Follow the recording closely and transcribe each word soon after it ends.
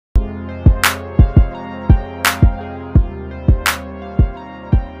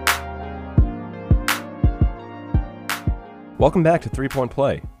Welcome back to 3 Point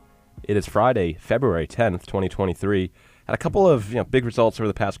Play. It is Friday, February 10th, 2023. Had a couple of big results over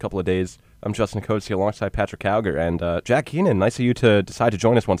the past couple of days. I'm Justin Coatsy alongside Patrick Cowger and Jack Keenan. Nice of you to decide to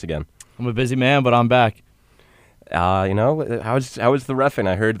join us once again. I'm a busy man, but I'm back. How was the reffing?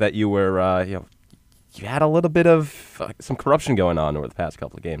 I heard that you were you had a little bit of some corruption going on over the past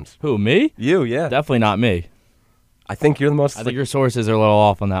couple of games. Who, me? You, yeah. Definitely not me. I think you're the most. I think your sources are a little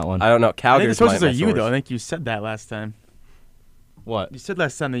off on that one. I don't know. I think the Cowger's sources my are you, source. though. I think you said that last time. What? You said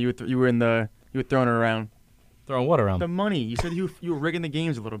last time that you were throwing it around. Throwing what around? The money. You said you were rigging the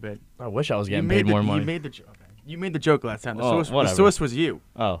games a little bit. I wish I was getting paid more money. You made the joke last time. Oh, The whatever. source was you.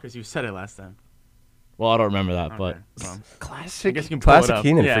 Oh. Because you said it last time. Well, I don't remember that, but Okay, well, I Classic, guess you can pull it classic up.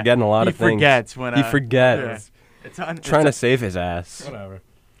 Keenan, Yeah. forgetting a lot of things. He forgets when He forgets. Yeah. Trying to save his ass. whatever.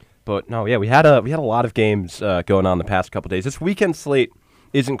 But no, yeah, we had a lot of games going on the past couple days. This weekend slate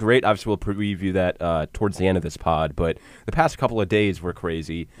isn't great. Obviously, we'll preview that towards the end of this pod. But the past couple of days were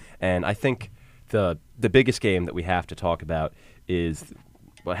crazy, and I think the biggest game that we have to talk about is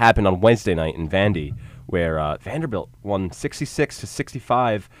what happened on Wednesday night in Vandy, where Vanderbilt won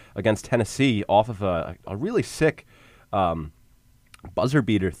 66-65 against Tennessee off of a really sick buzzer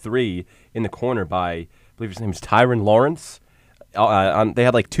beater three in the corner by, I believe his name is Tyron Lawrence. They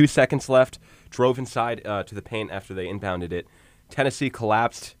had like 2 seconds left, drove inside to the paint after they inbounded it. Tennessee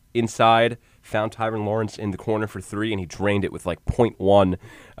collapsed inside, found Tyron Lawrence in the corner for three, and he drained it with like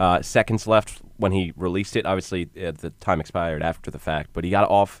 0.1 seconds left when he released it. Obviously, the time expired after the fact, but he got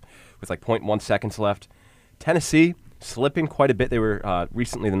off with like 0.1 seconds left. Tennessee slipping quite a bit. They were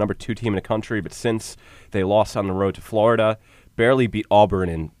recently the number 2 team in the country, but since they lost on the road to Florida, barely beat Auburn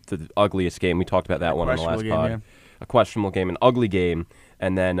in the ugliest game. We talked about that one on the last pod. Yeah. A questionable game, an ugly game,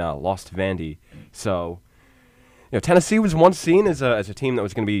 and then lost to Vandy. So, Tennessee was once seen as a team that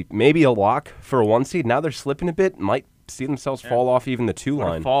was going to be maybe a lock for a 1 seed. Now they're slipping a bit. Might see themselves fall off even the 2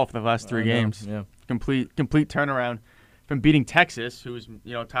 line. Fall for the last 3 games. Yeah. Complete turnaround from beating Texas, who's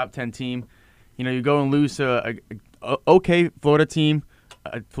top 10 team. You go and lose to a okay Florida team,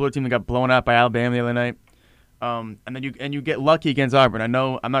 a Florida team that got blown out by Alabama the other night. And then you get lucky against Auburn.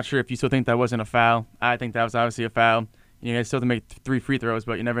 I'm not sure if you still think that wasn't a foul. I think that was obviously a foul. You guys still have to make 3 free throws,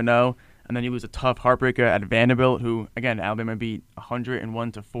 but you never know. And then you lose a tough heartbreaker at Vanderbilt, who again Alabama beat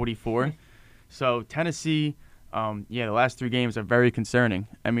 101-44. So Tennessee, the last 3 games are very concerning.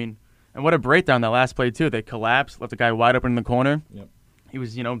 I mean, and what a breakdown that last play too. They collapsed, left the guy wide open in the corner. Yep. He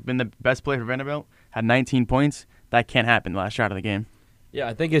was been the best player for Vanderbilt. Had 19 points. That can't happen. The last shot of the game. Yeah,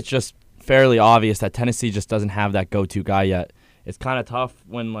 I think it's just fairly obvious that Tennessee just doesn't have that go-to guy yet. It's kind of tough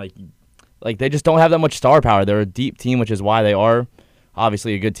when like they just don't have that much star power. They're a deep team, which is why they are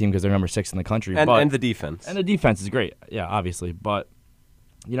obviously a good team because they're number 6 in the country. And the defense. And the defense is great, yeah, obviously. But,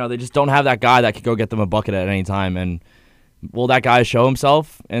 they just don't have that guy that could go get them a bucket at any time. And will that guy show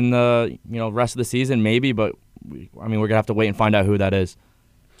himself in the rest of the season? Maybe, but, we're going to have to wait and find out who that is.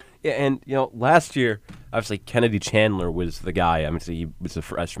 Yeah, and, last year, obviously, Kennedy Chandler was the guy. He was a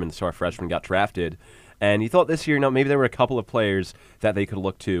freshman, the star freshman, got drafted. And you thought this year, maybe there were a couple of players that they could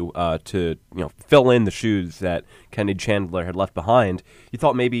look to fill in the shoes that Kennedy Chandler had left behind. You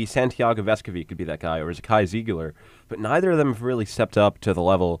thought maybe Santiago Vescovi could be that guy, or Zakai Ziegler. But neither of them have really stepped up to the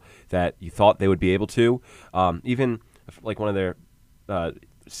level that you thought they would be able to. Even like one of their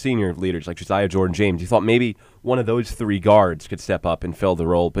senior leaders, like Josiah Jordan-James, you thought maybe one of those 3 guards could step up and fill the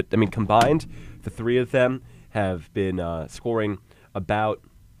role. But, combined, the 3 of them have been scoring about,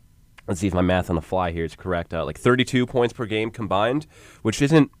 let's see if my math on the fly here is correct, like 32 points per game combined, which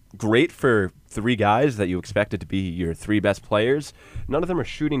isn't great for 3 guys that you expected to be your 3 best players. None of them are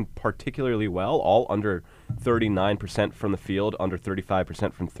shooting particularly well, all under 39% from the field, under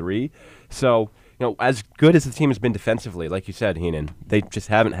 35% from 3. So, as good as the team has been defensively, like you said, Heenan, they just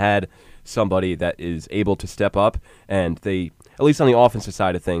haven't had somebody that is able to step up, and they, at least on the offensive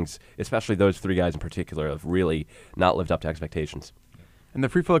side of things, especially those 3 guys in particular, have really not lived up to expectations. And the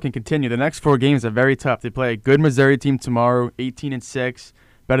free flow can continue. The next 4 games are very tough. They play a good Missouri team tomorrow, 18-6,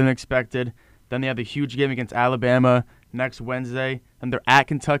 better than expected. Then they have the huge game against Alabama next Wednesday. And they're at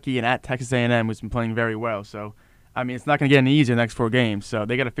Kentucky and at Texas A&M, who's been playing very well. So, it's not going to get any easier the next 4 games. So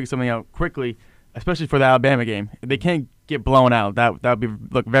they got to figure something out quickly, especially for the Alabama game. If they can't get blown out, that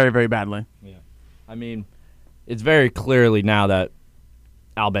would look very, very badly. Yeah. It's very clearly now that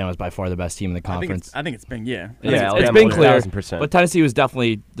Alabama is by far the best team in the conference. I think it's been, it's been clear. 1000%. But Tennessee was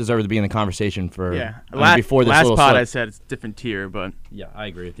definitely deserved to be in the conversation for before this last little pod slip. I said it's a different tier, but Yeah, I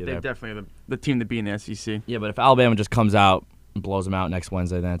agree with you they there. definitely are the team to be in the SEC. Yeah, but if Alabama just comes out and blows them out next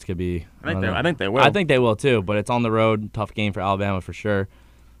Wednesday, then it's going to be... I think they will. I think they will too, but it's on the road. Tough game for Alabama for sure.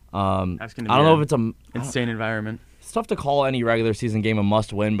 That's going to be I don't know if it's insane environment. it's tough to call any regular season game a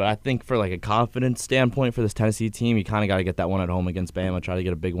must-win, but I think for like a confidence standpoint for this Tennessee team, you kind of got to get that one at home against Bama, try to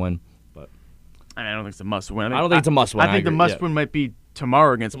get a big win. But I don't think it's a must-win. I don't think it's a must-win. I think the must-win might be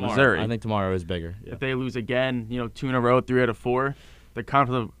tomorrow against Missouri. I think tomorrow is bigger. Yeah. If they lose again, 2 in a row, 3 out of 4, the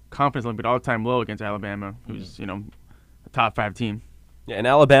confidence will be all-time low against Alabama, who's a top 5 team. Yeah, and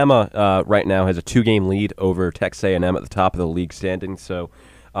Alabama right now has a 2-game lead over Texas A&M at the top of the league standings. So,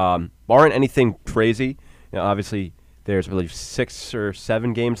 barring anything crazy, obviously there's, I believe, 6 or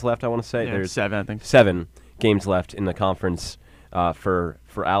 7 games left. I want to say there's 7. I think 7 games left in the conference for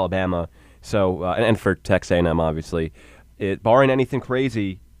Alabama. So, and for Texas A&M, obviously, barring anything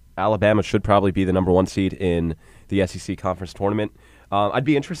crazy, Alabama should probably be the number 1 seed in the SEC conference tournament. I'd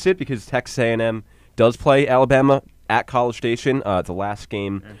be interested because Texas A&M does play Alabama at College Station, the last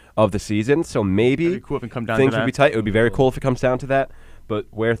game of the season. So maybe That'd be cool if it come down things to that. would be tight. It would be very cool if it comes down to that. But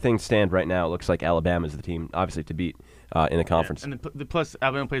where things stand right now, it looks like Alabama is the team, obviously, to beat in the conference. Yeah. And plus,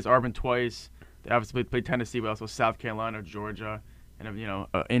 Alabama plays Auburn twice. They obviously played Tennessee, but also South Carolina, Georgia, and an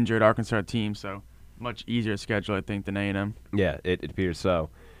injured Arkansas team. So much easier schedule, I think, than A&M. Yeah, it appears so.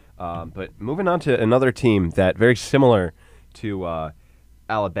 But moving on to another team that very similar to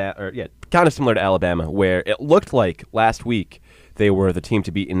Alabama, kind of similar to Alabama, where it looked like last week they were the team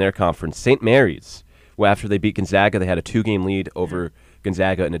to beat in their conference. St. Mary's, well, after they beat Gonzaga, they had a 2-game lead over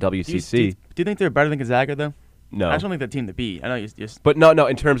Gonzaga in the WCC. Do you think they're better than Gonzaga, though? No, I just don't think that team to beat. I know you just. But no.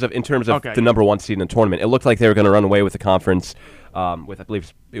 In terms of Okay. the number 1 seed in the tournament, it looked like they were going to run away with the conference. With, I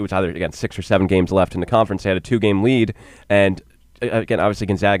believe it was either 6 or 7 games left in the conference. They had a 2-game lead, and again, obviously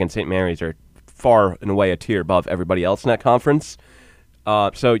Gonzaga and St. Mary's are far and away a tier above everybody else in that conference.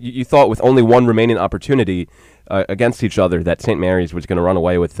 So you thought with only one remaining opportunity against each other that St. Mary's was going to run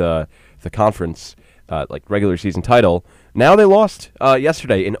away with the conference regular season title. Now they lost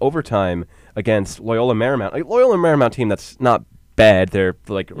yesterday in overtime against Loyola Marymount. Loyola Marymount team that's not bad. They're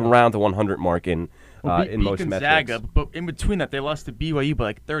around the 100 mark in most Gonzaga, metrics. but in between that, they lost to BYU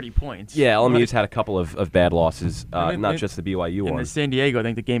by 30 points. Yeah, LMU's had a couple of bad losses, And not they- just the BYU And one. the San Diego, I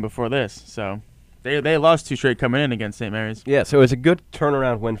think, the game before this. So they lost 2 straight coming in against St. Mary's. Yeah, so it was a good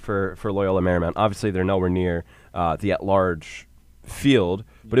turnaround win for Loyola Marymount. Obviously, they're nowhere near the at-large field,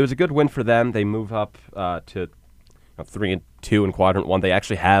 but it was a good win for them. They move up to 3-2 in Quadrant 1. They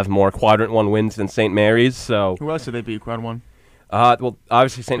actually have more Quadrant 1 wins than St. Mary's. So Who else did they beat? Quad 1. well,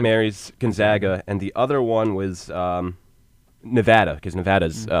 obviously St. Mary's, Gonzaga, and the other one was Nevada, because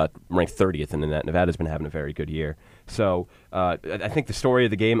Nevada's ranked 30th in the net. Nevada's been having a very good year. So I think the story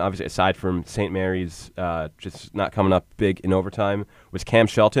of the game, obviously aside from St. Mary's just not coming up big in overtime, was Cam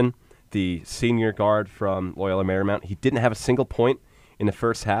Shelton, the senior guard from Loyola Marymount. He didn't have a single point in the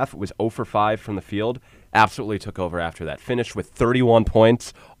first half. It was 0 for 5 from the field. Absolutely took over after that. Finished with 31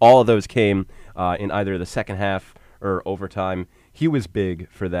 points. All of those came in either the second half or overtime. He was big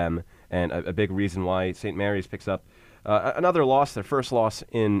for them, and a big reason why St. Mary's picks up another loss, their first loss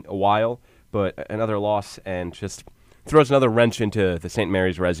in a while, but another loss, and just throws another wrench into the St.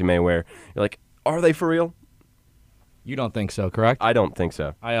 Mary's resume where you're like, are they for real? You don't think so, correct? I don't think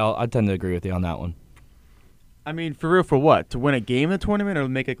so. I tend to agree with you on that one. I mean, for real, for what? To win a game in the tournament or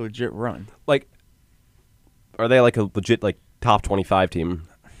make a legit run? Are they like a legit top 25 team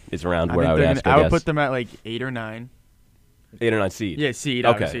is around where I would ask, I I would guess. put them at 8 or 9. 8 or 9 seed. Yeah, seed,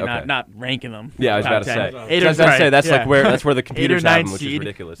 Okay, obviously, okay. not ranking them. Yeah, I was about Top to 10. say. 8 I was about to say that's yeah. where the 8 or computers 9 have them, which seed. is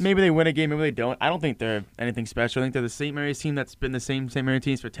ridiculous. Maybe they win a game, maybe they don't. I don't think they're anything special. I think they're the St. Mary's team that's been the same St. Mary's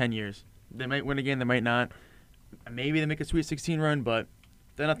teams for 10 years. They might win a game, they might not. Maybe they make a Sweet 16 run, but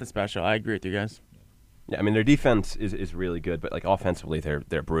they're nothing special. I agree with you guys. Yeah, I mean their defense is really good, but offensively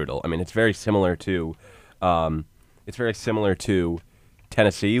they're brutal. I mean it's very similar to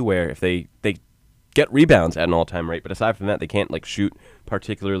Tennessee, where if they get rebounds at an all-time rate, but aside from that they can't shoot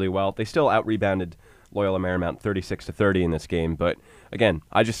particularly well. They still out-rebounded Loyola Marymount 36-30 in this game, but again,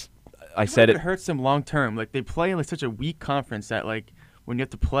 I said it it. hurts them long term. They play in such a weak conference that when you have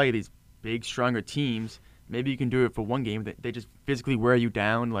to play these big, stronger teams, maybe you can do it for one game. They just physically wear you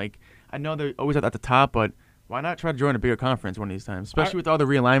down. I know they're always at the top, but why not try to join a bigger conference one of these times, especially with all the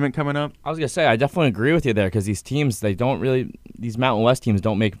realignment coming up? I was going to say, I definitely agree with you there because these teams, these Mountain West teams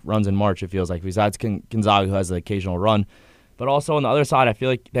don't make runs in March, it feels like, besides Gonzaga, who has the occasional run. But also on the other side, I feel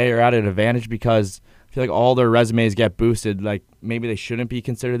like they are at an advantage because I feel like all their resumes get boosted. Maybe they shouldn't be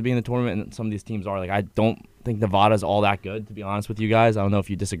considered to be in the tournament, and some of these teams are. I don't think Nevada's all that good, to be honest with you guys. I don't know if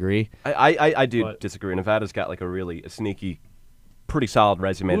you disagree. I do disagree. Nevada's got a sneaky, pretty solid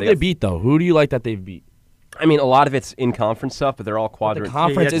resume. Who do they beat, though? Who do you like that they've beat? I mean, a lot of it's in conference stuff, but they're all quadrant.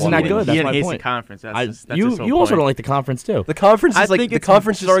 conference isn't that good. That's He my hates point. the conference. That's You his whole you also point. don't like the conference too. The conference I is like think the it's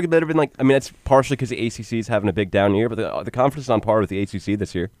conference has just- already been like. I mean, it's partially because the ACC is having a big down year, but the conference is on par with the ACC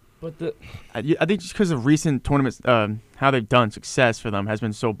this year. But the I think just because of recent tournaments, how they've done success for them has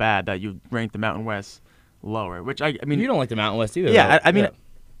been so bad that you rank the Mountain West lower. Which I mean, you don't like the Mountain West either. yeah, though. I mean,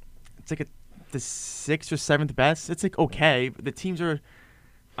 it's like the 6th or 7th best. It's like okay, but the teams are.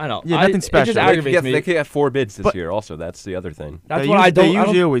 I know. Yeah, nothing It special. just They aggravates me. They could have 4 bids this But- year. Also, that's the other thing. That's They what I usually- don't. they I don't-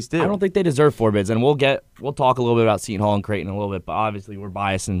 usually always do. I don't think they deserve 4 bids, and we'll talk a little bit about Seton Hall and Creighton in a little bit. But obviously, we're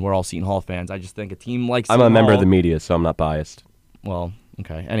biased and we're all Seton Hall fans. I just think a team like I'm Seton a member of Hall- the media, so I'm not biased. Well,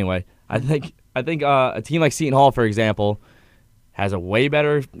 okay. Anyway, I think a team like Seton Hall, for example, has a way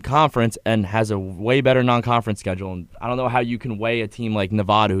better conference and has a way better non-conference schedule. And I don't know how you can weigh a team like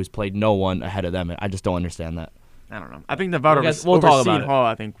Nevada, who's played no one ahead of them. I just don't understand that. I don't know. I think Nevada We'll over talk about Seton it. Hall.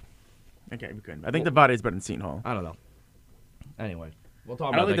 I think. Okay, we couldn't. I think Nevada is better than Seton Hall. I don't know. Anyway, we'll talk I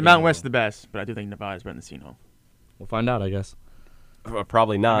about don't that think the game Mountain more. West is the best, but I do think Nevada is better than Seton Hall. We'll find out, I guess.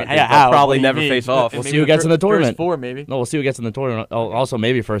 Probably not. Hey, They'll how? What probably do you never mean? face off. We'll Maybe see who gets in the first tournament. 4, maybe. No, we'll see who gets in the tournament. Oh, also,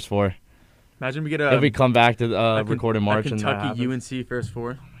 maybe first 4. Imagine we get If we come back to a record in March and that Kentucky happens. UNC first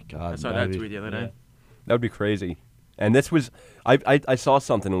 4. God, I saw that that'd be- tweet the other yeah. day. That would be crazy. And this was, I saw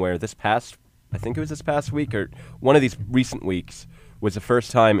something where I think it was this past week or one of these recent weeks was the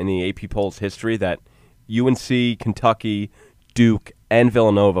first time in the AP polls history that UNC, Kentucky, Duke, and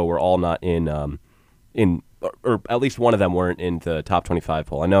Villanova were all not or at least one of them weren't in the top 25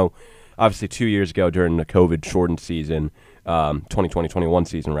 poll. I know, obviously, 2 years ago during the COVID-shortened season, 2020-21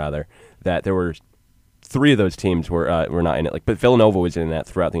 season rather, that there were 3 of those teams were not in it. But Villanova was in that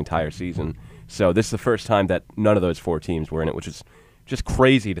throughout the entire season. So this is the first time that none of those 4 teams were in it, which is just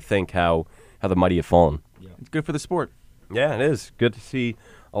crazy to think how the mighty have fallen. It's good for the sport. Yeah, it is good to see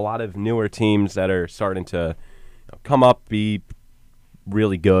a lot of newer teams that are starting to come up, be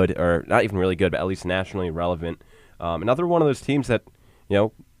really good, or not even really good, but at least nationally relevant. Another one of those teams that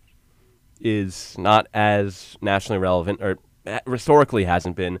is not as nationally relevant, or historically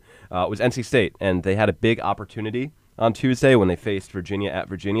hasn't been, was NC State, and they had a big opportunity on Tuesday when they faced Virginia at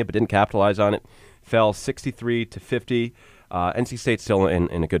Virginia, but didn't capitalize on it. Fell 63-50. NC State's still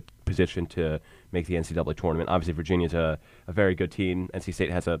in a good position to make the NCAA tournament. Obviously, Virginia's a very good team. NC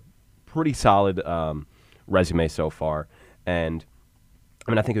State has a pretty solid resume so far. And,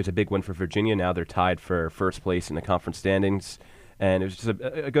 I mean, I think it was a big win for Virginia. Now they're tied for first place in the conference standings. And it was just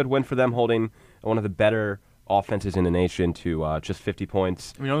a good win for them, holding one of the better offenses in the nation to just 50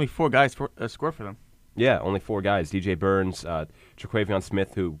 points. I mean, only 4 guys score for them. Yeah, only 4 guys. DJ Burns, Jaquavion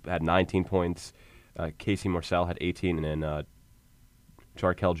Smith, who had 19 points. Casey Morcell had 18, and then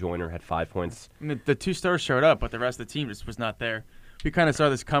Jarkel Joyner had 5 points. I mean, the 2 stars showed up, but the rest of the team just was not there. We kind of saw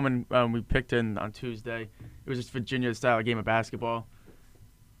this coming. We picked in on Tuesday. It was just Virginia's style game of basketball.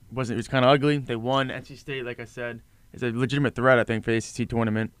 It was kind of ugly. They won. NC State, like I said, is a legitimate threat, I think, for the ACC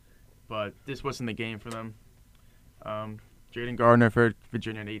tournament. But this wasn't the game for them. Jaden Gardner for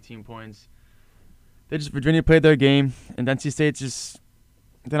Virginia had 18 points. Virginia played their game, and NC State's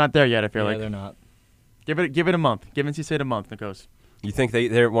they're not there yet. I feel like they're not. Give it a month. Give NC State a month, Nikos. You think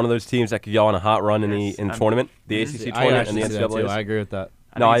they're one of those teams that could go on a hot run in the tournament, the ACC tournament, and the NCAA? I agree with that.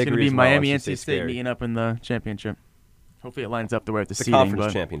 No, I think it's agree going to as be well. Miami, NC NC State's State scary. meeting up in the championship. Hopefully, it lines up the way with the The seeding. conference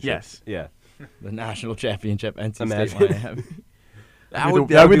but championship. Yes. Yeah. The national championship, NC Imagine. State, Miami.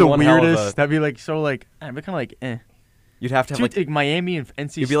 That'd be the one hell of weirdest. a- That'd be like so like. It'd be kind of like eh. You'd have to have Like Miami and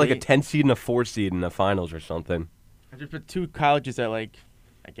NC State. you'd be like a 10 seed and a 4 seed in the finals or something. I just put 2 colleges that like,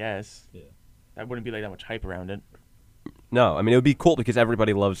 I guess. Yeah. That wouldn't be like that much hype around it. No, I mean it would be cool because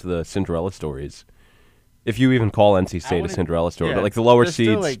everybody loves the Cinderella stories. If you even call NC State a wouldn't- Cinderella story, yeah, but like the lower they're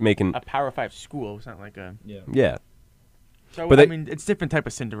still, seeds like, making a Power 5 school. It's not like a. yeah, So But I they- mean, it's different type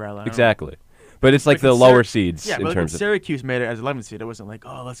of Cinderella. I don't know. exactly. But it's like Like the when lower seeds Yeah, in but terms when of Syracuse made it as 11th seed, it wasn't like,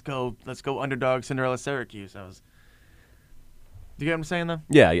 oh, let's go underdog Cinderella Syracuse. I was. Do you get what I'm saying though?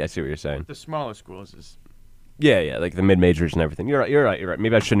 yeah, I see what you're saying. The smaller schools is. Yeah, like the mid majors and everything. You're right.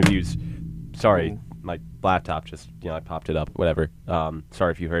 Maybe I shouldn't have used. Sorry, Ooh. my laptop just I popped it up. Whatever.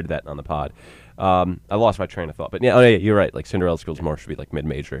 Sorry if you heard that on the pod. I lost my train of thought, but yeah, you're right. Like Cinderella schools more should be like mid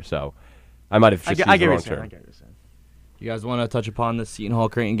major. So I might have just used I the get wrong what you're saying. I term. get what you're saying. You guys want to touch upon the Seton Hall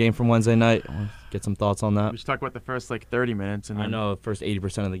Creighton game from Wednesday night? Get some thoughts on that. We should talk about the first like 30 minutes. And I then know first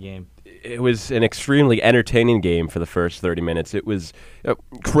 80% of the game. It was an extremely entertaining game for the first 30 minutes. It was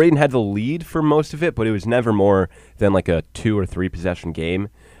Creighton had the lead for most of it, but it was never more than like a 2 or 3 possession game.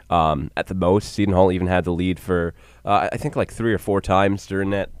 At the most, Seton Hall even had the lead for I think like 3 or 4 times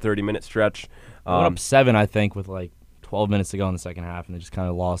during that 30-minute stretch. They went up 7, I think, with like 12 minutes to go in the second half, and they just kind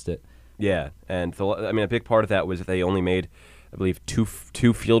of lost it. Yeah, and a big part of that was that they only made, I believe, two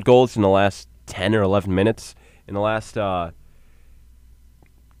field goals in the last 10 or 11 minutes. In the last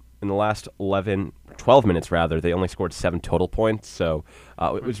 12 minutes rather, they only scored 7 total points. So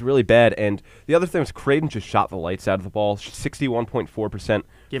it was really bad. And the other thing was Creighton just shot the lights out of the ball, 61.4%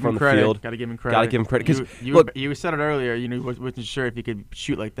 from the field. Got to give him credit. Got to give him credit because you said it earlier. You wasn't sure if he could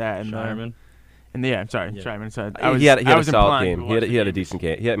shoot like that. And Shireman. And yeah, I'm sorry, Shireman. So he had a solid game. He had a decent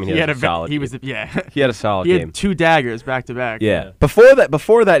game. He had a solid. He had a solid game. He had 2 daggers back to back. Yeah.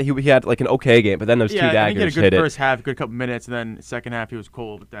 Before that, he had like an okay game, but then those 2 daggers I think he had a hit good first half, good couple minutes, and then second half he was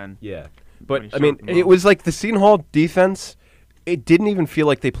cold. But then But I mean, it was like the Seton Hall defense. It didn't even feel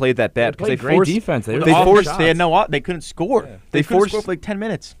like they played that bad because they great defense. They couldn't score. Yeah. They couldn't score for like 10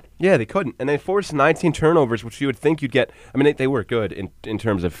 minutes. Yeah, they couldn't, and they forced 19 turnovers, which you would think you'd get. I mean, they were good in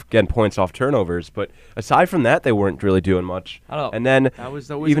terms of getting points off turnovers, but aside from that, they weren't really doing much. I don't know. And then that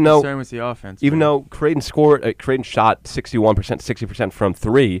was always a concern with the offense. Even though Creighton shot 61%, 60% from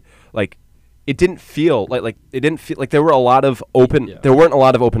 3, like. It didn't feel like there were a lot of open. Yeah. There weren't a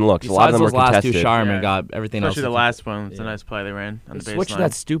lot of open looks. Besides a lot of them were contested. Those last 2, Shireman got everything else. Especially the last one. It's a nice play they ran on the baseline. Switch to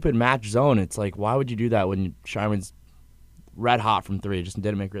that stupid match zone. It's like, why would you do that when Shireman's red hot from 3? It just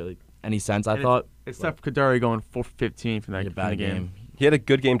didn't make really any sense. I thought. It's Steph Kadari going 4-15 from that bad game. He had a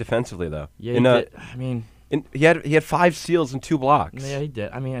good game defensively though. Yeah, he did. I mean. He had 5 steals and 2 blocks. Yeah, he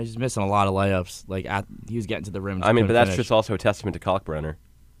did. I mean, he's missing a lot of layups. Like he was getting to the rim. I mean, but that's just also a testament to Kalkbrenner.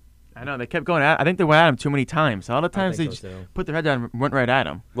 I know they kept going at. I think they went at him too many times. All the times they just put their head down and went right at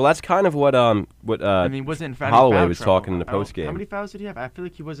him. Well, that's kind of what I mean, wasn't in fact Holloway was talking in the post game. How many fouls did he have? I feel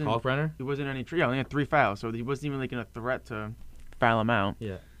like he wasn't. Kalkbrenner? He wasn't any. Yeah, only had 3 fouls, so he wasn't even like in a threat to foul him out.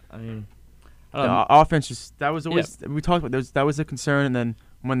 Yeah, I mean, offense just that was always we talked about. That was a concern, and then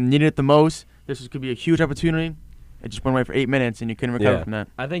when needed it the most, this could be a huge opportunity. It just went away for 8 minutes, and you couldn't recover from that.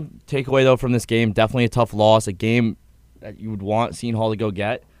 I think takeaway though from this game, definitely a tough loss, a game that you would want Seton Hall to go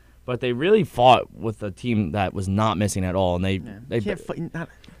get. But they really fought with a team that was not missing at all, and they can't fight.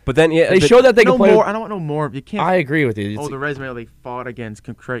 But then they showed that they can play. I don't want no more. You can't. I agree with you. The resume they fought against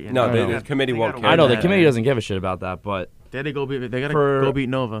Creighton. No, the committee won't care. I know the committee doesn't give a shit about that, but they gotta go beat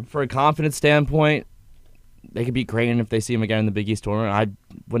Nova. For a confidence standpoint, they could beat Creighton if they see them again in the Big East tournament. I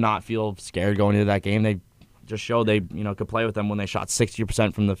would not feel scared going into that game. They just showed they could play with them when they shot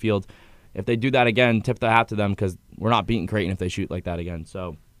 60% from the field. If they do that again, tip the hat to them because we're not beating Creighton if they shoot like that again.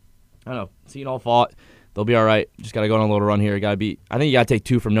 So. I don't know. Seton Hall fought. They'll be all right. Just got to go on a little run here. I think you got to take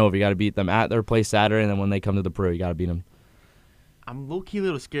 2 from Nova. You got to beat them at their place Saturday, and then when they come to the Pro, you got to beat them. I'm low-key a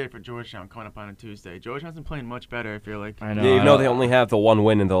little scared for Georgetown coming up on a Tuesday. Georgetown's been playing much better, I feel like. I know. Yeah, even though they only have the 1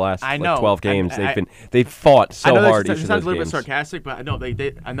 win in the last 12 games. They've fought so hard each of those games. It sounds a little bit sarcastic, but I know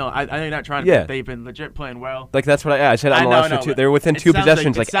I know you're not trying to. They've been legit playing well. Like that's what I said on the last 2. They were within 2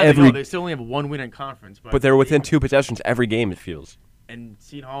 possessions every. They still only have 1 win in conference, but they're within 2 possessions every game. It feels. And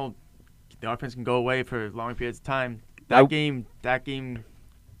Seton Hall. The offense can go away for long periods of time. That game,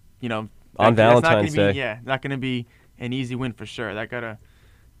 on Valentine's Day. Not going to be an easy win for sure.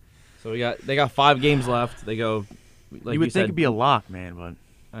 So they got 5 games left. They go. Like you would think it'd be a lock, man, but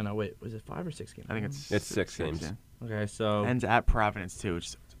I know. Wait, was it 5 or 6 games? I think it's 6 games. Yeah. Okay, so ends at Providence too, which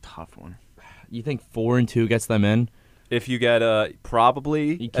is a tough one. You think 4-2 gets them in? If you get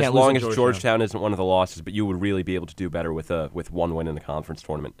probably as long as Georgetown isn't one of the losses, but you would really be able to do better with 1 win in the conference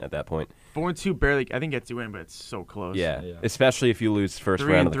tournament at that point. 4-2 barely, I think gets you in, but it's so close. Yeah. Especially if you lose first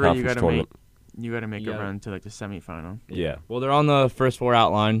round of the conference tournament. You got to make a run to like the semifinal. Yeah. Well, they're on the first 4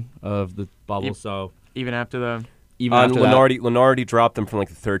 outline of the bubble, so even after the Lenardi dropped them from like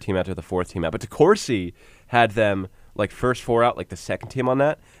the 3rd team out to the 4th team out, but DeCourcy had them. Like first 4 out, like the 2nd team on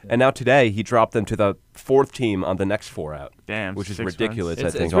that, and now today he dropped them to the 4th team on the next 4 out. Damn, which is ridiculous.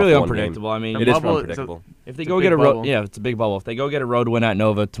 It's I think really unpredictable. I mean, it is unpredictable. If they go get a road, it's a big bubble. If they go get a road win at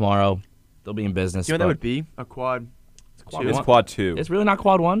Nova tomorrow, they'll be in business. You know what that would be? A quad. It's quad 2. It's really not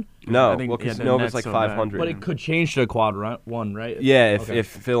quad 1. No, because Nova's like 500. But it could change to a quad 1, right? Yeah,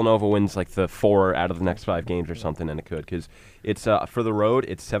 if Villanova wins like the 4 out of the next 5 games or something, then it could. Because it's for the road,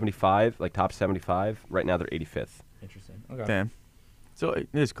 it's 75, like top 75. Right now they're 85th. Interesting. Okay. Damn. So it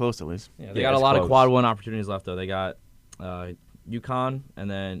is close at least. Yeah, they got a lot of quad 1 opportunities left though. They got UConn and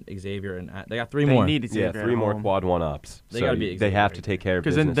then Xavier and they got 3 more. Need Xavier 3 more quad 1 ups. They gotta be. They have to take care of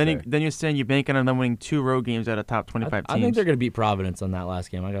business. Because then you're saying you're banking on them winning 2 road games out of top 25 teams. I think they're gonna beat Providence on that last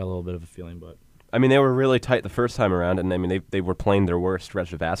game. I got a little bit of a feeling, but I mean they were really tight the first time around, and I mean they were playing their worst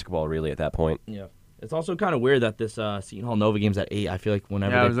stretch of basketball really at that point. Yeah. It's also kind of weird that this Seton Hall Nova game's at 8. I feel like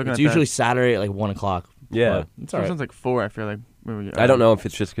whenever it's usually Saturday at like 1 o'clock. Yeah, it sounds like 4. I feel like I don't know if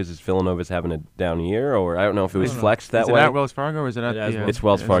it's just because Villanova's having a down year, or I don't know if it was flexed that Is it way. at Wells Fargo or is it at the? It's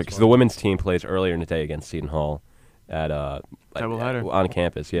Wells Fargo because the women's team plays earlier in the day against Seton Hall on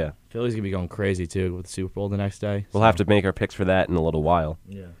campus. Yeah, Philly's gonna be going crazy too with the Super Bowl the next day. We'll have to make our picks for that in a little while.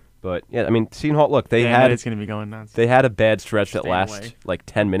 Yeah. But yeah, I mean, Seton Hall. Look, it's gonna be going nuts. They had a bad stretch that last away. like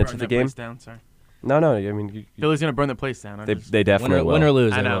 10 minutes of the game. Down, sorry. No, I mean, Philly's gonna burn the place down. They definitely will. Win or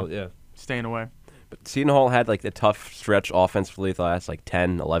lose, I know. Yeah. Staying away. But Seton Hall had like a tough stretch offensively the last like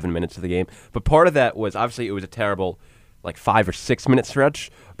 10, 11 minutes of the game. But part of that was obviously it was a terrible like 5 or 6 minute stretch.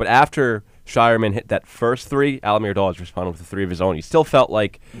 But after Shireman hit that first three, Alamir Dawes responded with a three of his own. He still felt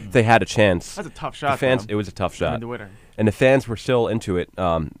like they had a chance. That's a tough shot. The fans, it was a tough shot. The winner. And the fans were still into it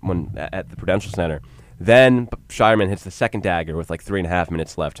when at the Prudential Center. Then Shireman hits the second dagger with like 3.5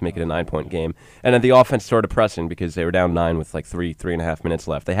 minutes left to make it a 9-point game. And then the offense started pressing because they were down 9 with like 3.5 minutes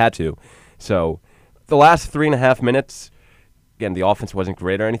left. They had to. So the last 3.5 minutes, again, the offense wasn't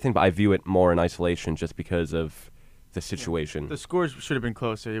great or anything, but I view it more in isolation just because of the situation. The scores should have been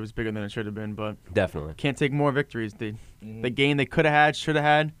closer. It was bigger than it should have been, but Definitely. can't take more victories. The game they could have had, should have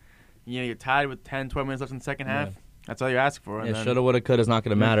had. You're tied with 10, 12 minutes left in the second half. That's all you ask for. Yeah, shoulda, woulda, coulda is not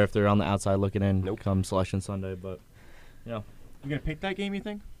going to matter if they're on the outside looking in come Selection Sunday. But, you going to pick that game, you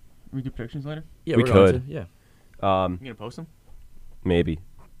think? We do predictions later? Yeah, we could. Yeah. You going to post them? Maybe.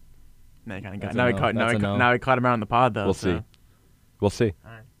 No, you kind of got. Now we caught him out in the pod, though. We'll see. We'll see.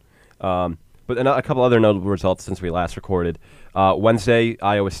 All right. But a couple other notable results since we last recorded. Wednesday,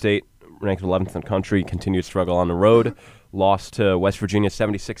 Iowa State, ranked 11th in the country, continued to struggle on the road. Lost to West Virginia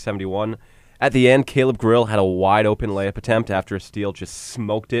 76-71. At the end, Caleb Grill had a wide-open layup attempt after a steal, just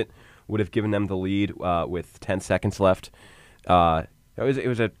smoked it. Would have given them the lead with 10 seconds left. It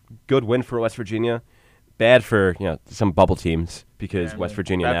was a good win for West Virginia. Bad for some bubble teams because West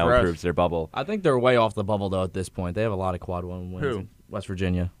Virginia now improves their bubble. I think they're way off the bubble though at this point. They have a lot of quad one wins. Who? West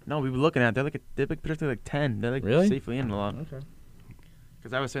Virginia. No, we were looking at. They're projected like 10. They're like really? Safely in a lot. Okay.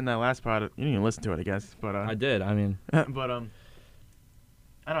 Because I was saying that last part. You didn't even listen to it, I guess. But I did. I mean, but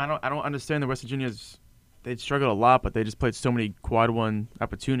I don't understand the West Virginia's. They struggled a lot, but they just played so many quad one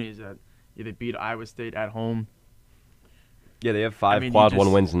opportunities that they beat Iowa State at home. Yeah, they have 5 quad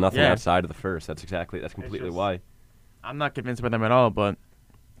one wins and nothing outside of the first. That's completely why. I'm not convinced by them at all, but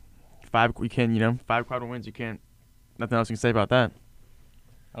 5 5 quad one wins. You can't. Nothing else you can say about that.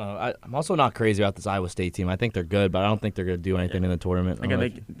 I'm also not crazy about this Iowa State team. I think they're good, but I don't think they're going to do anything in the tournament.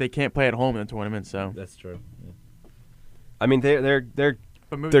 Again, they can't play at home in the tournament, so that's true. Yeah. I mean, they're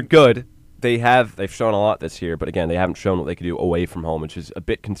good. They've shown a lot this year, but again, they haven't shown what they could do away from home, which is a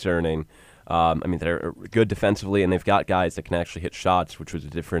bit concerning. I mean, they're good defensively, and they've got guys that can actually hit shots, which was a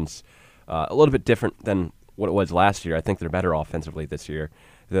difference, a little bit different than what it was last year. I think they're better offensively this year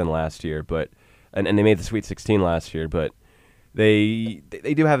than last year, but and they made the Sweet 16 last year, but they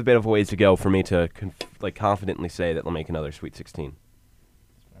do have a bit of a ways to go for me to confidently say that they'll make another Sweet 16.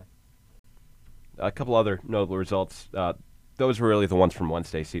 A couple other notable results. Those were really the ones from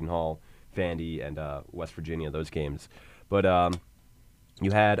Wednesday: Seton Hall, Vandy, and West Virginia. Those games, but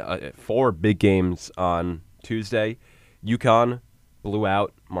you had 4 big games on Tuesday. UConn blew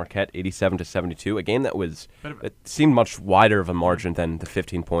out Marquette 87-72. A game that it seemed much wider of a margin than the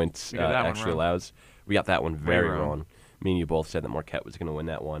 15 points actually allows. We got that one very wrong. Me and you both said that Marquette was going to win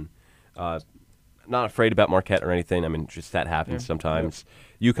that one. Not afraid about Marquette or anything. I mean, just that happens sometimes.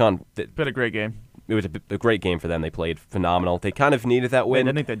 UConn. Been a great game. It was a great game for them. They played phenomenal. They kind of needed that win.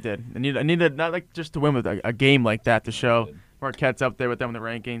 I think they did. They needed not like just to win with a game like that to show Marquette's up there with them in the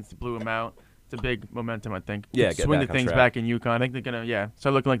rankings. Blew them out. It's a big momentum, I think. Yeah, swing the things back in UConn. I think they're gonna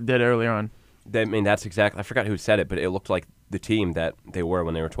start looking like they did earlier on. I mean, that's exactly. I forgot who said it, but it looked like the team that they were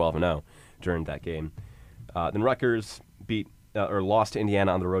when they were 12-0 during that game. Then Rutgers lost to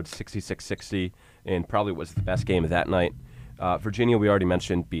Indiana on the road 66-60, and probably was the best game of that night. Virginia, we already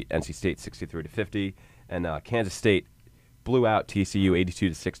mentioned, beat NC State 63-50, and Kansas State blew out TCU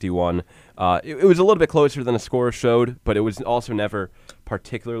 82-61. It was a little bit closer than the score showed, but it was also never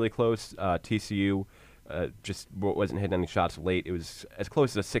particularly close. TCU just wasn't hitting any shots late. It was as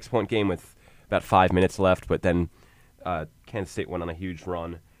close as a 6-point game with about 5 minutes left, but then Kansas State went on a huge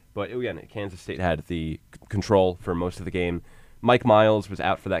run. But again, Kansas State had the control for most of the game. Mike Miles was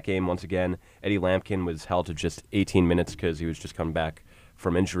out for that game once again. Eddie Lampkin was held to just 18 minutes because he was just coming back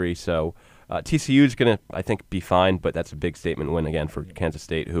from injury. So TCU is going to, I think, be fine, but that's a big statement win again for Kansas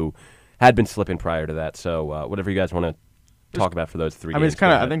State, who had been slipping prior to that. So whatever you guys want to talk about for those 3 games.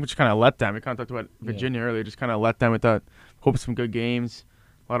 I think we just kind of let them. We kind of talked about Virginia earlier. Just kind of let them without hope some good games,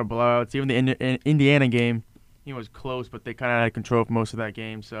 a lot of blowouts. Even the Indiana game, it was close, but they kind of had control for most of that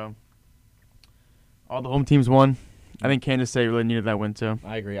game. So all the home teams won. I think Kansas State really needed that win too.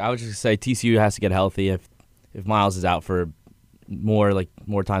 I agree. I would just say TCU has to get healthy. If Miles is out for more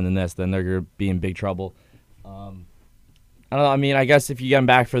time than this, then they're going to be in big trouble. I don't know. I mean, I guess if you get him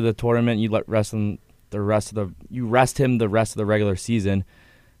back for the tournament, you rest him the rest of the regular season,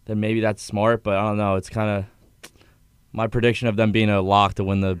 then maybe that's smart. But I don't know. It's kind of my prediction of them being a lock to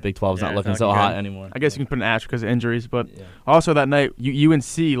win the Big 12 is not looking so hot anymore. I guess you can put an asterisk because of injuries, but also that night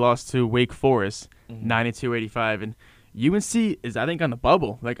UNC lost to Wake Forest 92-85, and UNC is I think on the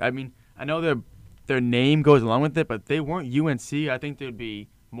bubble. Like I mean, I know their name goes along with it, but they weren't UNC. I think they'd be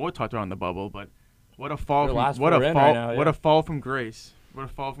more talked about on the bubble. But what a fall from what a fall from grace. What a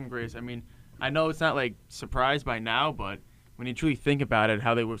fall from grace. I mean, I know it's not like surprised by now, but when you truly think about it,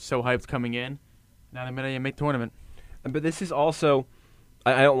 how they were so hyped coming in, now they're going to make tournament. But this is also,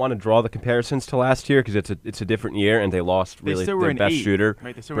 I don't want to draw the comparisons to last year because it's a different year and they lost really their best shooter,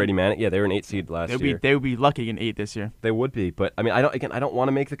 Brady Manick. Yeah, they were an 8 seed last year. They would be lucky in 8 this year. They would be, but I mean, I don't want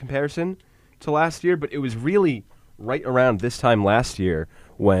to make the comparison to last year, but it was really right around this time last year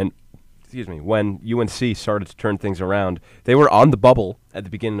when UNC started to turn things around. They were on the bubble at the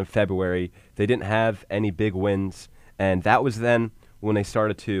beginning of February. They didn't have any big wins, and that was then when they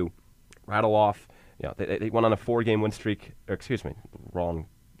started to rattle off. They went on a 4-game win streak. Or excuse me, wrong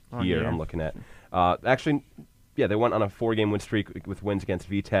year I'm looking at. Actually, they went on a 4-game win streak with wins against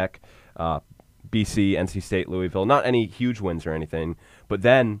VTech, BC, NC State, Louisville. Not any huge wins or anything, but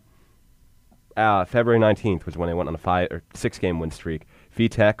then February 19th was when they went on a 6-game win streak.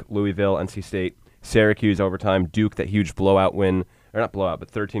 VTech, Louisville, NC State, Syracuse overtime, Duke, that huge blowout win, or not blowout,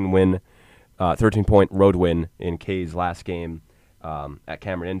 but 13-point road win in K's last game. At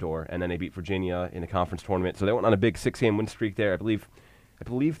Cameron Indoor, and then they beat Virginia in the conference tournament. So they went on a big 6-game win streak there. I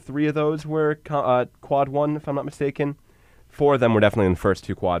believe 3 of those were quad 1, if I'm not mistaken. 4 of them were definitely in the first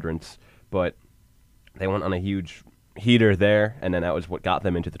 2 quadrants, but they went on a huge heater there, and then that was what got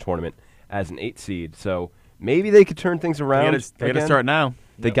them into the tournament as an 8 seed. So maybe they could turn things around. They got to start now.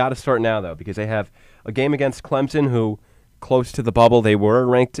 They got to start now, though, because they have a game against Clemson, who close to the bubble. They were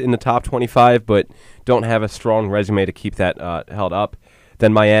ranked in the top 25, but don't have a strong resume to keep that held up.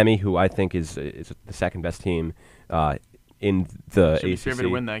 Then Miami, who I think is the second best team in the ACC. Should be favored to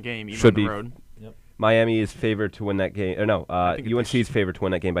win that game, even on the road. Yep. Miami is favored to win that game. Or no, UNC is favored to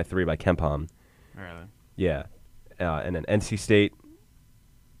win that game by 3 by KenPom. Really? Yeah. And then NC State,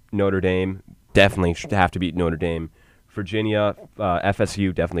 Notre Dame, definitely should have to beat Notre Dame. Virginia,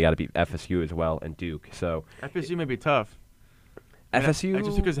 FSU, definitely got to beat FSU as well, and Duke. So FSU may be tough. FSU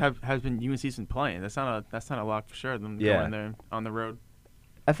just because has been UNC's been playing. That's not a lock for sure. Them going there on the road.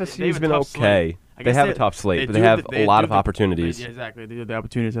 FSU's been okay. They have a tough slate, but they have a lot of opportunities. Yeah, exactly. They do the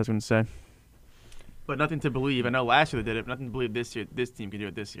opportunities. I was going to say, but nothing to believe. I know last year they did it, but nothing to believe this year. This team can do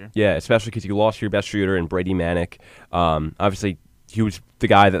it this year. Yeah, especially because you lost your best shooter in Brady Manick. Obviously, he was the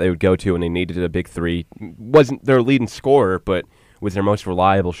guy that they would go to when they needed a big 3. Wasn't their leading scorer, but was their most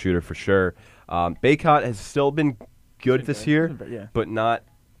reliable shooter for sure. Baycott has still been good this year, but not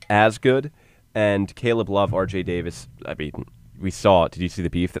as good. And Caleb Love, RJ Davis, I mean, we saw it. Did you see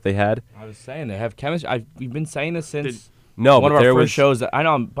the beef that they had? I was saying they have chemistry. We've been saying this since one of our first shows. That I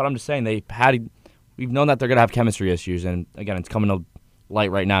know, but I'm just saying we've known that they're going to have chemistry issues, and again, it's coming to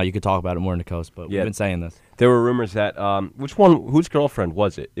light right now. You could talk about it more in the coast, but we've been saying this. There were rumors that whose girlfriend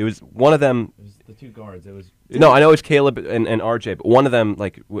was it? It was one of them. It was the 2 guards. It was I know it was Caleb and RJ, but one of them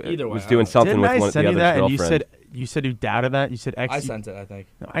was doing something with one of the other girlfriends. You said you doubted that. You said X. I sent it, I think.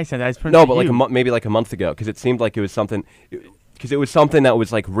 No, I sent it. But maybe like a month ago, because it seemed like it was something. Because it was something that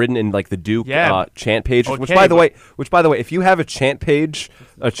was like written in like the Duke chant page. Okay, which by the way, if you have a chant page,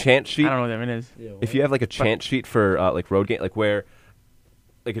 a chant sheet. I don't know what that is. If you have like a chant sheet for like road game, like where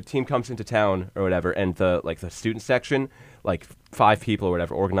like a team comes into town or whatever, and the student section, like 5 people or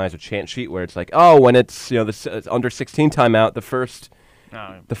whatever, organize a chant sheet where it's like, when it's the under 16 timeout, the first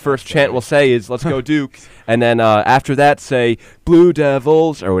chant we'll say is "Let's go Duke," and then after that say "Blue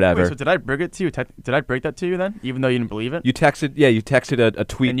Devils" or whatever. Wait, so did I break it to you? Did I break that to you then, even though you didn't believe it? You texted a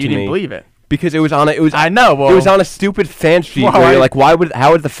tweet and to you me. didn't believe it because it was on it. I know. Well, it was on a stupid fan sheet where you're like,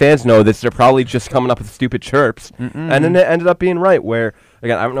 how would the fans know this? They're probably just coming up with stupid chirps, and then it ended up being right. Where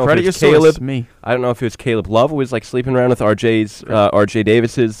again, I don't know if it was Caleb. I don't know if it was Caleb Love who was like sleeping around with RJ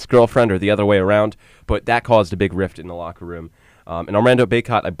Davis's girlfriend or the other way around, but that caused a big rift in the locker room. And Armando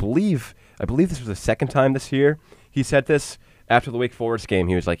Baycott, I believe this was the second time this year. He said this after the Wake Forest game.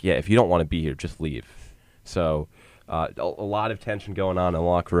 He was like, "Yeah, if you don't want to be here, just leave." So a lot of tension going on in the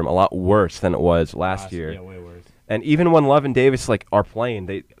locker room, a lot worse than it was last year. Yeah, way worse. And even when Love and Davis are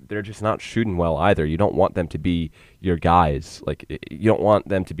playing, they're just not shooting well either. You don't want them to be your guys. Like you don't want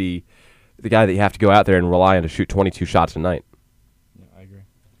them to be the guy that you have to go out there and rely on to shoot 22 shots a night. Yeah, I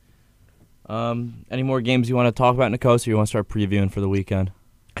agree. Any more games you want to talk about, Nikos, or you want to start previewing for the weekend?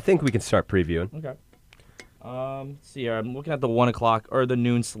 I think we can start previewing. Okay. Let's see here. I'm looking at the 1 o'clock or the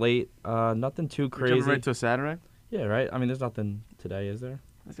noon slate. Nothing too crazy. Jumping right to Saturday. Yeah, right. I mean, there's nothing today, is there?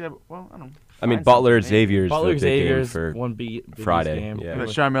 Well, I don't know. I mean, Find Butler something, Xavier's Butler the big game Xavier's for one Big Friday, East game. yeah. But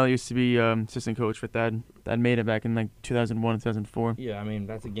Sean Miller used to be assistant coach for Thad made it back in like 2001, 2004. Yeah, I mean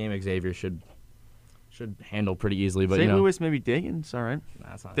that's a game Xavier should handle pretty easily. But St. Louis, maybe Dayton. It's all right.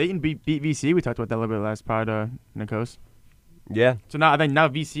 That's not. Dayton beat VCU. We talked about that a little bit last pod, Nikos. Yeah, So now I think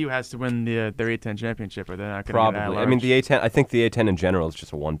VCU has to win their A10 championship, or they're not going to get probably. at I mean, large. the A10. I think the A10 in general is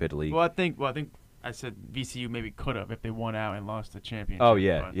just a one-bid league. Well, I think I said VCU maybe could have if they won out and lost the championship. Oh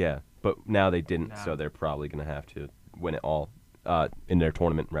yeah, but yeah. But now they didn't, No. so they're probably going to have to win it all in their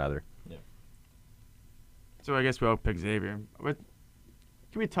tournament, rather. So I guess we'll pick Xavier. But it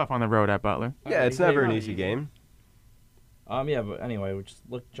can be tough on the road at Butler. Yeah, it's never an easy game. Yeah, but anyway, we're just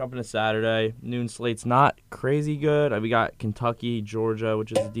jumping to Saturday. Noon slate's not crazy good. We got Kentucky, Georgia,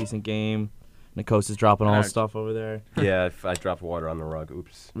 which is a decent game. Nikos is dropping all his stuff over there. Yeah, if I dropped water on the rug.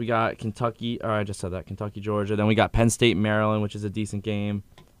 Oops. We got Kentucky. I just said that. Kentucky, Georgia. Then we got Penn State, Maryland, which is a decent game.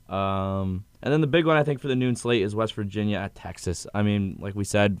 And then the big one, I think, for the noon slate is West Virginia at Texas. I mean, like we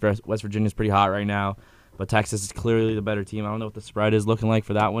said, West Virginia's pretty hot right now, but Texas is clearly the better team. I don't know what the spread is looking like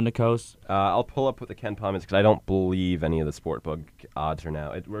for that one, Nikos. I'll pull up what the Ken Palm is because I don't believe any of the sportbook odds are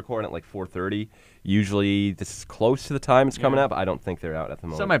now. We're recording at like 4:30. Usually this is close to the time it's coming out, but I don't think they're out at the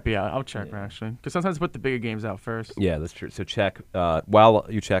moment. Some might be out. I'll check actually, because sometimes they put the bigger games out first. Yeah, that's true. So check. While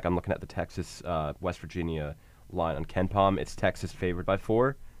you check, I'm looking at the Texas West Virginia line on Ken Palm. It's Texas favored by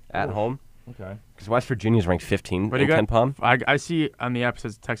 4 at home. Okay. Because West Virginia's ranked 15 What do in you got? Ken Palm. I see on the app it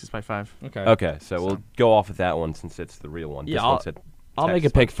says Texas by 5. Okay. Okay, so we'll go off of that one since it's the real one. Yeah, This one said I'll make a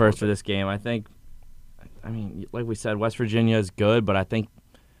Texas by pick first 4. for this game. I mean, like we said, West Virginia is good, but I think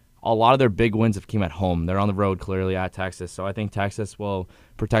a lot of their big wins have came at home. They're on the road clearly at Texas, so I think Texas will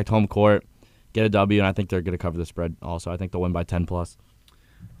protect home court, get a W, and I think they're going to cover the spread also. I think they'll win by 10 plus.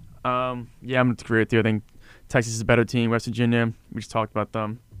 Yeah, I'm going to agree with you. I think Texas is a better team. West Virginia, we just talked about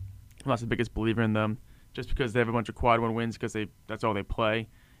them. I'm not the biggest believer in them just because they have a bunch of quad one wins because that's all they play.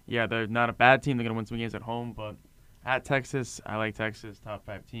 Yeah, they're not a bad team. They're going to win some games at home, but at Texas, I like Texas, top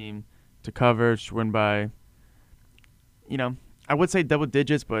 5 team to cover, should win by, I would say double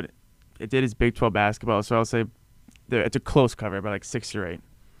digits, but it is Big 12 basketball, so I'll say it's a close cover by like 6 or 8.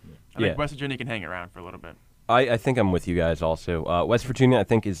 I think West Virginia can hang around for a little bit. I think I'm with you guys also. West Virginia, I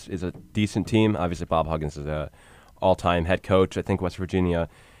think, is a decent team. Obviously, Bob Huggins is a all-time head coach. I think West Virginia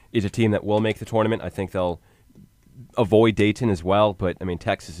is a team that will make the tournament. I think they'll avoid Dayton as well, but, I mean,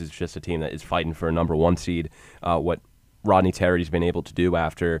 Texas is just a team that is fighting for a number 1 seed. What Rodney Terry's been able to do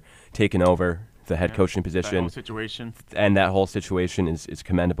after taking over the head coaching position. That whole situation. And that whole situation is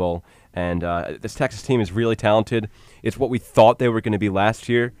commendable. And this Texas team is really talented. It's what we thought they were going to be last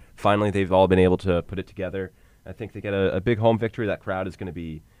year. Finally, they've all been able to put it together. I think they get a big home victory. That crowd's going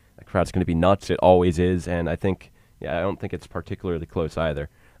to be nuts. It always is. And I don't think it's particularly close either.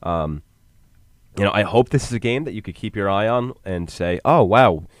 I hope this is a game that you could keep your eye on and say, oh,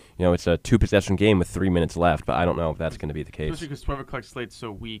 wow, it's a 2-possession game with 3 minutes left. But I don't know if that's going to be the case. Especially because 12 o'clock slate's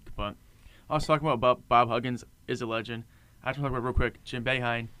so weak. But I was talking about Bob Huggins is a legend. I just want to talk about real quick. Jim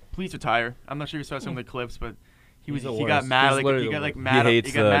Boeheim, please retire. I'm not sure if you saw some of the clips, but he got mad. He got mad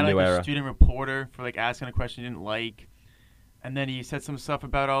at a student reporter for asking a question he didn't like. And then he said some stuff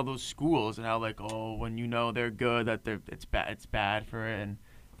about all those schools and how when they're good, that it's bad for it, and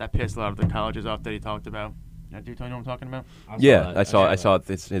that pissed a lot of the colleges off that he talked about. Do you know what I'm talking about? I saw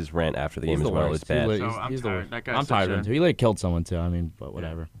his rant after the game as well. It's bad. I'm tired. That guy's I'm tired of him too. He killed someone too. I mean, but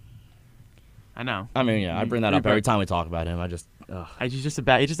whatever. I know. I mean, I bring that up every time we talk about him. He's just a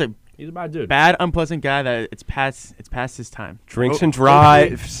bad dude. Bad, unpleasant guy that it's past his time. Drinks and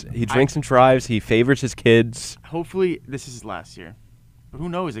drives. He drinks and drives. He favors his kids. Hopefully, this is his last year. But who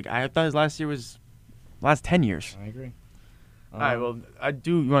knows? I thought his last year was last 10 years. I agree. All right, well, I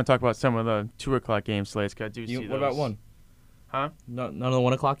do want to talk about some of the 2 o'clock game slates. I do see those. What about 1? Huh? None of the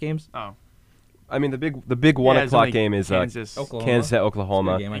 1 o'clock games? Oh. I mean, the big 1 o'clock game is Kansas, Kansas at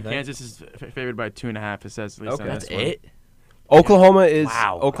Oklahoma. Game, Kansas is favored by 2.5. It says at least Okay. on That's this one. it? Oklahoma is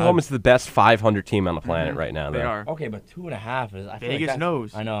Wow. Oklahoma's the best 500 team on the planet right now. They though. are. Okay, but 2.5 is. I feel Vegas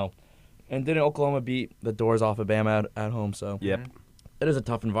knows. I know. And didn't Oklahoma beat the doors off of Bama at home? So Yep. it is a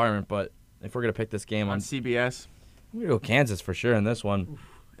tough environment. But if we're gonna pick this game On CBS. I'm gonna go Kansas for sure in this one.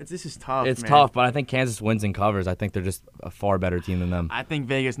 This is tough. It's man. tough, but I think Kansas wins and covers. I think they're just a far better team than them. I think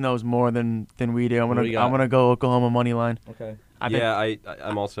Vegas knows more than we do. I'm What do you got? gonna go Oklahoma money line. Okay.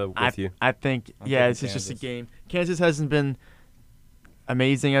 I'm also with you. I think, I'm yeah, taking it's just a Kansas. game. Kansas hasn't been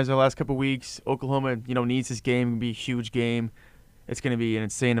amazing as the last couple weeks. Oklahoma, needs this game. It's going to be a huge game. It's going to be an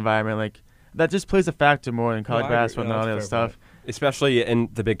insane environment. Like, that just plays a factor more than college basketball and all the other stuff. Especially in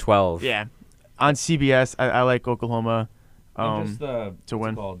the Big 12. Yeah. On CBS, I like Oklahoma And just to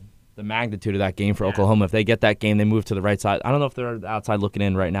win. The magnitude of that game for Oklahoma. If they get that game, they move to the right side. I don't know if they're outside looking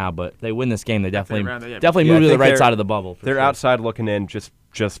in right now, but if they win this game, they definitely around there, yeah. move I to the think right side of the bubble. They're sure. outside looking in just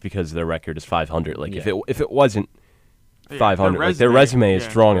because their record is 500. Like Yeah. if it wasn't Yeah, 500, their their resume is yeah.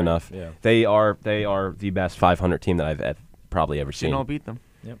 strong enough. Yeah. They are the best 500 team that I've probably ever seen. Seton beat them.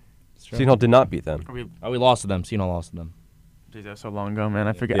 Seton Hall did not beat them. We lost to them. Seton lost to them. Geez, that was so long ago, man.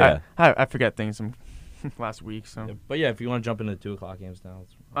 I forget. Yeah. I forget things from last week. So. Yeah, but yeah, if you want to jump into the 2:00 games now.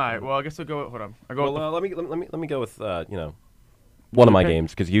 All right. Well, I guess I'll go. Hold on. I'll go. Well, with let me go with one of my pick?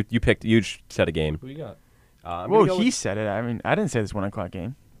 games because you said a game. Who you got? I'm well, gonna go he with- said it. I mean, I didn't say this 1:00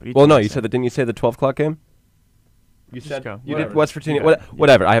 game. But he Well, no, did you say said that. Didn't you say the 12 o'clock game? You Just said go. you Whatever. did West Virginia. You got it.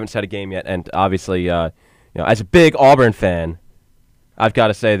 Whatever. I haven't said a game yet, and obviously, as a big Auburn fan, I've got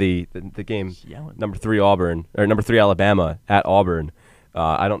to say the game He's yelling. number 3 Auburn or number 3 Alabama at Auburn.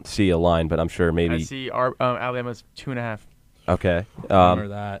 I don't see a line, but I'm sure I maybe. see Alabama's 2.5. Okay. Remember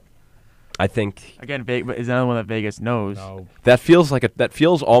that? I think Again, but is another one that Vegas knows. No. that feels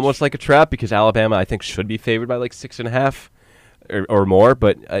almost like a trap because Alabama I think should be favored by like 6.5 or more,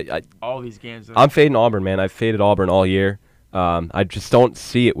 but All these games. I'm fading Auburn, man. I've faded Auburn all year. I just don't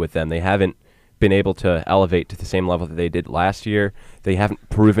see it with them. They haven't been able to elevate to the same level that they did last year. They haven't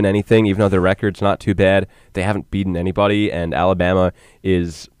proven anything, even though their record's not too bad. They haven't beaten anybody, and Alabama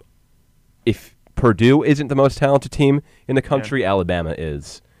is, if Purdue isn't the most talented team in the country, Alabama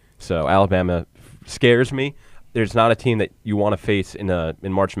is. So Alabama scares me. There's not a team that you want to face in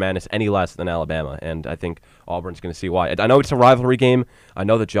March Madness any less than Alabama, and I think Auburn's going to see why. I know it's a rivalry game. I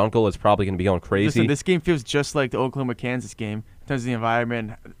know the Jungle is probably going to be going crazy. Listen, this game feels just like the Oklahoma-Kansas game in terms of the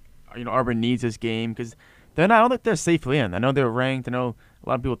environment. Auburn needs this game because I don't think they're safely in. I know they're ranked. I know a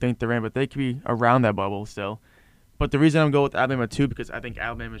lot of people think they're in, but they could be around that bubble still. But the reason I'm going with Alabama too because I think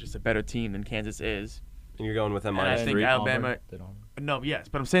Alabama is just a better team than Kansas is. And you're going with them And I minus think 3? Alabama. They don't. No, yes,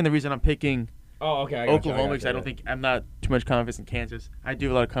 but I'm saying the reason I'm picking Oh, okay. Oklahoma because I don't think I'm not too much confidence in Kansas. I do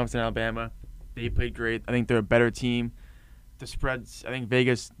have a lot of confidence in Alabama. They played great. I think they're a better team. The spreads. I think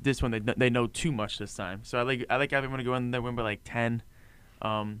Vegas. This one they know too much this time. So I like Alabama to go in there win by like 10.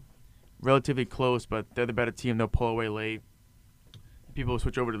 Relatively close, but they're the better team. They'll pull away late. People will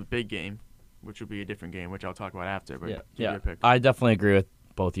switch over to the big game, which will be a different game, which I'll talk about after. But give Yeah. your pick. I definitely agree with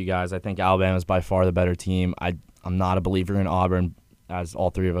both you guys. I think Alabama's by far the better team. I'm not a believer in Auburn, as all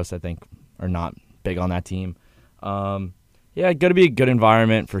three of us I think are not big on that team. Going to be a good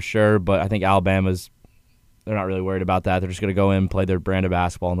environment for sure, but I think they're not really worried about that. They're just going to go in, play their brand of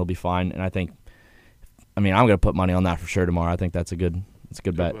basketball, and they'll be fine. And I'm going to put money on that for sure tomorrow. I think that's a good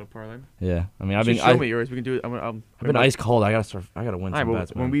bet. Little parlay. Yeah, Show me yours. We can do it. I've been ice cold. I gotta win some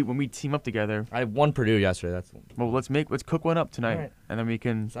bets. when man. we team up together. I won Purdue yesterday. Let's cook one up tonight, Alright. and then we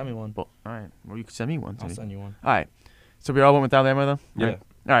can. Send me one. Well, all right. Well, you can send me one. I'll Too. send you one. All right. So we all went with Alabama though. Yeah. Right?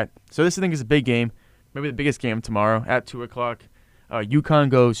 All right. So this I think is a big game, maybe the biggest game tomorrow at 2:00. UConn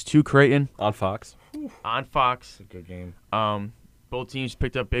goes to Creighton On Fox. on Fox. It's a good game. Both teams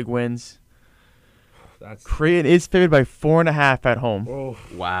picked up big wins. That's. Creighton is favored by 4.5 at home. Oh,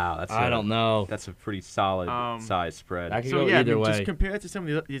 Wow, I don't know. That's a pretty solid size spread. That could So go yeah, either way. just compare it to some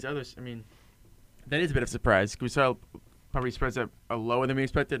of these others. I mean, that is a bit of a surprise. We saw probably spreads that are lower than we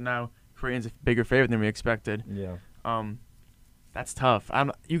expected. Now Creighton's a bigger favorite than we expected. Yeah. That's tough.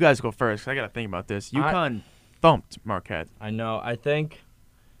 You guys go first. 'Cause I got to think about this. UConn thumped Marquette. I know. I think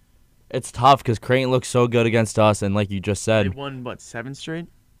it's tough because Creighton looks so good against us, and like you just They said, won 7 straight.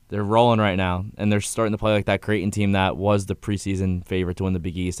 they're rolling right now, and they're starting to play like that Creighton team that was the preseason favorite to win the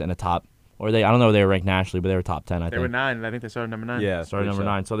Big East and a top. Or I don't know if they were ranked nationally, but they were top 10. I They think were 9, and I think they started number 9. Yeah, started pretty number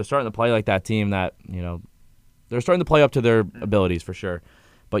so. 9. So they're starting to play like that team that they're starting to play up to their abilities for sure.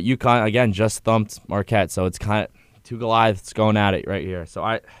 But UConn again just thumped Marquette, so it's kind of two Goliaths going at it right here.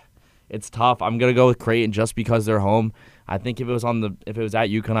 So it's tough. I'm gonna go with Creighton just because they're home. I think if it was at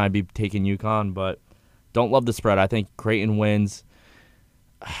UConn, I'd be taking UConn, but don't love the spread. I think Creighton wins.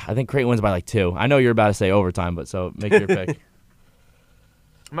 I think Creighton wins by like 2. I know you're about to say overtime, but so make your pick.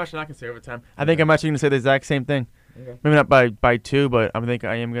 I'm actually not going to say overtime. I think I'm actually going to say the exact same thing. Okay. Maybe not by 2, but I think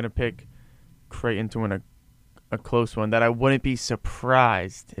I am going to pick Creighton to win a close one that I wouldn't be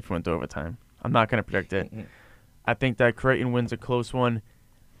surprised if it went to overtime. I'm not going to predict it. I think that Creighton wins a close one.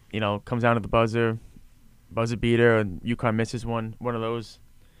 Comes down to the buzzer beater, and UConn misses one of those,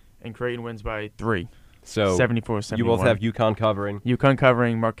 and Creighton wins by 3. So 74-71. you both have UConn covering. UConn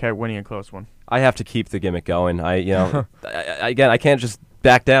covering, Marquette winning a close one. I have to keep the gimmick going. Again, I can't just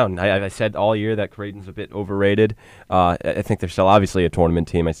back down. I said all year that Creighton's a bit overrated. I think they're still obviously a tournament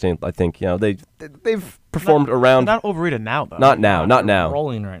team. I think they've performed around. They're not overrated now though. Not now.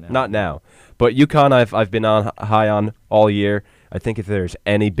 Rolling right now. Not now. But UConn, I've been on high on all year. I think if there's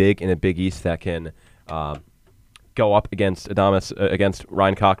any big in a Big East that can go up against against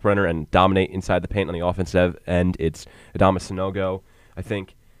Ryan Cockbrenner and dominate inside the paint on the offensive end, it's Adamas Sanogo. I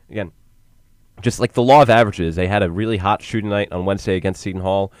think again, just like the law of averages, they had a really hot shooting night on Wednesday against Seton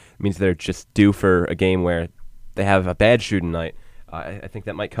Hall. It means they're just due for a game where they have a bad shooting night. I think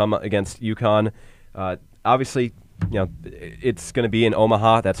that might come against UConn. Obviously, it's going to be in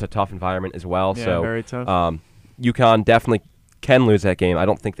Omaha. That's a tough environment as well. Yeah, so very tough. UConn definitely can lose that game. I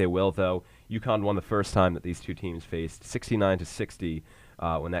don't think they will, though. UConn won the first time that these two teams faced, 69-60,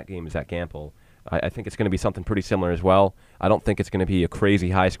 when that game was at Gamble. I think it's going to be something pretty similar as well. I don't think it's going to be a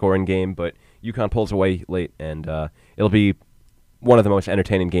crazy high-scoring game, but UConn pulls away late, and it'll be one of the most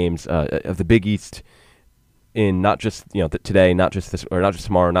entertaining games of the Big East in not just today, not just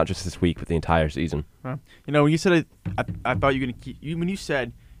tomorrow, not just this week, but the entire season. When you said I thought you were going to keep when you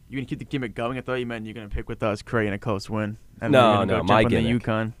said you're going to keep the gimmick going, I thought you meant you're going to pick with us Creighton a close win. And No, my gimmick. gimmick.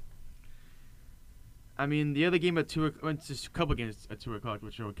 UConn. I mean, the other game at 2 o'clock, just a couple games at 2 o'clock,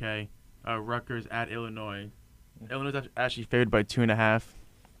 which are okay. Rutgers at Illinois. Illinois is actually favored by 2.5.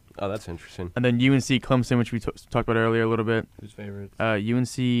 Oh, that's interesting. And then UNC Clemson, which we talked about earlier a little bit. Who's favorites?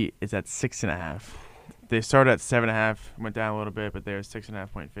 UNC is at 6.5. They started at 7.5, went down a little bit, but they're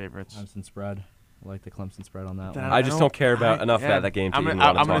 6.5-point favorites. Clemson spread. I like the Clemson spread on that one. I just don't care about enough about that game to even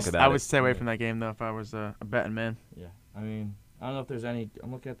want to talk about it. I would stay away from that game, though, if I was a betting man. Yeah. I mean, I don't know if there's any.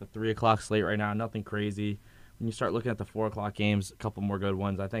 I'm looking at the 3 o'clock slate right now. Nothing crazy. When you start looking at the 4 o'clock games, a couple more good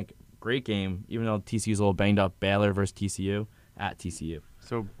ones. I think great game, even though TCU's a little banged up. Baylor versus TCU at TCU.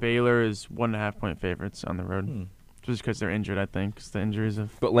 So Baylor is 1.5-point favorites on the road. Just because they're injured, I think. 'Cause the injuries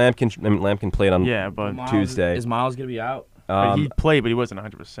of. But Lampkin played on Tuesday. Is Miles going to be out? He played, but he wasn't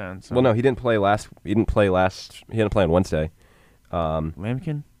 100%. So. Well, no, he didn't play last. He didn't play on Wednesday.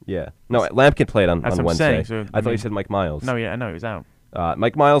 Lampkin? Yeah. No, Lampkin played on That's what I'm Wednesday. saying, so, I thought you said Mike Miles. No, yeah, I know he was out.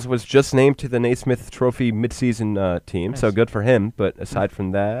 Mike Miles was just named to the Naismith Trophy midseason team, so good for him. But aside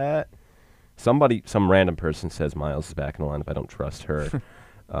from that, some random person says Miles is back in the lineup. I don't trust her.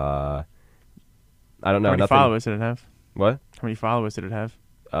 I don't know. How many followers did it have? What? How many followers did it have?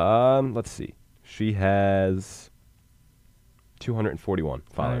 Let's see. She has 241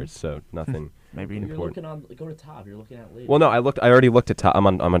 followers, so nothing. Maybe You're important. looking on. Go to top. You're looking at later. Well, no, I already looked at top. I'm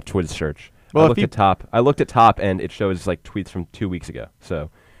on Twitter search. Well, I looked at top, and it shows like tweets from 2 weeks ago. So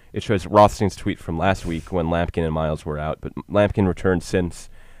it shows Rothstein's tweet from last week when Lampkin and Miles were out, but Lampkin returned since.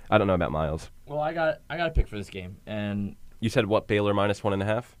 I don't know about Miles. Well, I got a pick for this game, and You said what? Baylor minus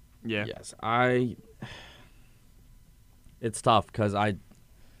 1.5. Yeah. yes, It's tough because I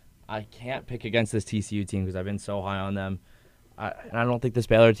can't pick against this TCU team because I've been so high on them. I don't think this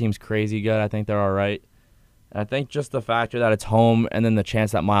Baylor team's crazy good. I think they're all right. And I think just the factor that it's home and then the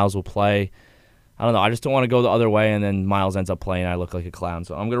chance that Miles will play, I don't know. I just don't want to go the other way and then Miles ends up playing and I look like a clown.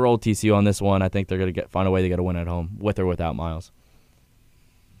 So I'm going to roll TCU on this one. I think they're going to find a way to get a win at home with or without Miles.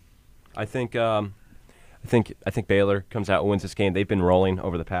 I think Baylor comes out and wins this game. They've been rolling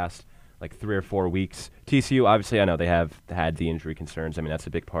over the past like 3 or 4 weeks. TCU, obviously, I know they have had the injury concerns. I mean, that's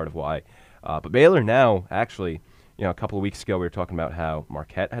a big part of why. But Baylor now, actually, a couple of weeks ago we were talking about how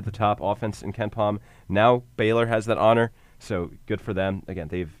Marquette had the top offense in KenPom. Now Baylor has that honor, so good for them. Again,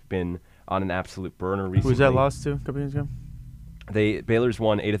 they've been on an absolute burner recently. Who was that lost to a couple years ago? Baylor's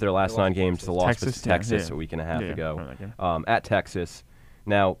won 8 of their last 9 games. The loss was to Texas yeah. a week and a half ago Yeah. at Texas.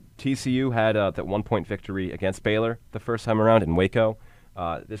 Now, TCU had that 1-point victory against Baylor the first time around in Waco.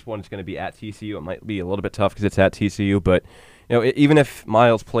 This one is going to be at TCU. It might be a little bit tough because it's at TCU, but even if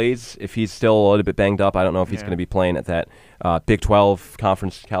Miles plays, if he's still a little bit banged up, I don't know if he's going to be playing at that Big 12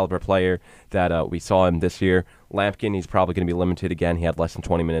 conference caliber player that we saw him this year. Lampkin, he's probably going to be limited again. He had less than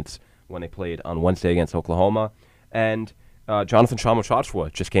 20 minutes when they played on Wednesday against Oklahoma. And Jonathan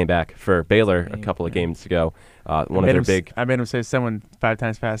Chamo just came back for Baylor a couple of games ago. One of their big. I made him say someone 5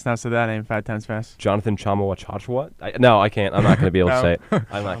 times fast. Now say that name 5 times fast. Jonathan Chamo. No, I can't. I'm not going to be able to say it.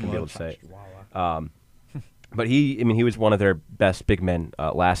 I'm not going to be able to say it. But he was one of their best big men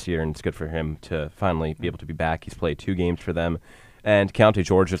last year, and it's good for him to finally be able to be back. He's played 2 games for them. And Keontae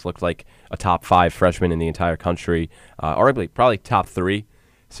George just looked like a top 5 freshman in the entire country, arguably probably top 3.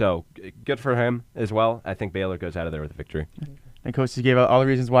 So good for him as well. I think Baylor goes out of there with a victory. And Coach gave out all the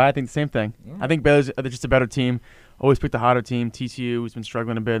reasons why. I think the same thing. Yeah. I think Baylor's just a better team always pick the hotter team. TCU has been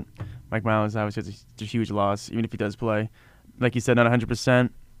struggling a bit. Mike Miles obviously has a huge loss, even if he does play. Like you said, not 100%.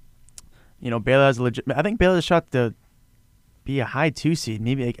 Baylor has a legit. I think Baylor has a shot to be a high 2 seed.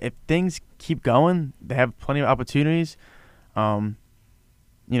 Maybe if things keep going, they have plenty of opportunities.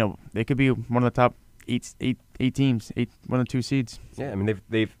 They could be one of the top eight teams, one of the 2 seeds. Yeah, I mean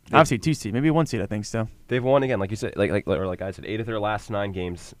they've obviously 2 seed, maybe 1 seed. I think still. They've won again, like you said, like I said, 8 of their last 9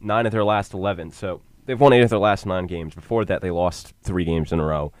 games, 9 of their last 11. So they've won 8 of their last 9 games. Before that, they lost 3 games in a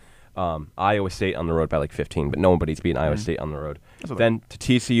row. Iowa State on the road by like 15, but nobody's beaten Iowa State on the road. Then to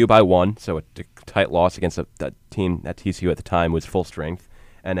TCU by 1, so a tight loss against that team at TCU at the time was full strength.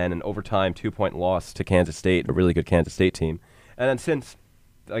 And then an overtime 2-point loss to Kansas State, a really good Kansas State team. And then since,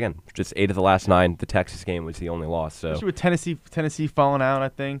 again, just 8 of the last 9, the Texas game was the only loss. So especially with Tennessee falling out, I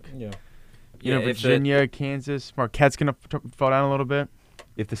think. Yeah. Virginia, Kansas, Marquette's gonna fall down a little bit.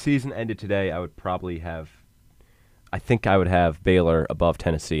 If the season ended today, I would have Baylor above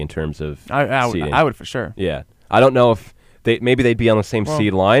Tennessee in terms of seeding. I would for sure. Yeah. I don't know if maybe they'd be on the same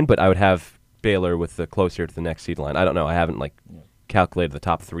seed line, but I would have Baylor with the closer to the next seed line. I don't know. I haven't calculated the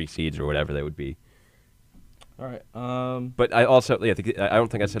top 3 seeds or whatever they would be. All right. But I also I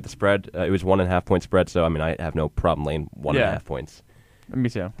don't think I said the spread. It was 1.5 point spread, so I mean I have no problem laying 1.5 points. Me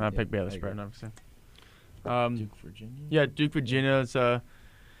too. I'll pick Baylor spread, obviously. Duke, Virginia. Yeah, Duke, Virginia is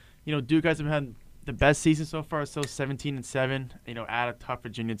Duke hasn't had the best season so far. Still 17-7. At a tough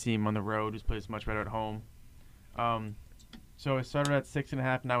Virginia team on the road, who plays much better at home. So it started at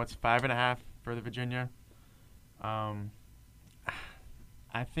 6.5. Now it's 5.5 for the Virginia. I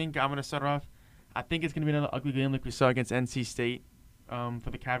think I'm gonna start off. I think it's gonna be another ugly game like we saw against NC State for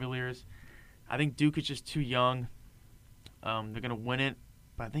the Cavaliers. I think Duke is just too young. They're gonna win it,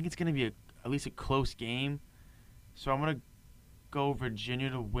 but I think it's gonna be at least a close game. So I'm gonna go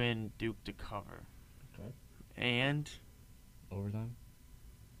Virginia to win, Duke to cover. Okay. And Overtime.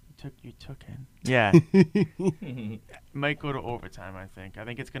 You took it. Yeah. Might go to overtime. I think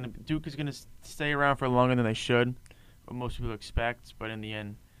Duke is gonna stay around for longer than they should, what most people expect. But in the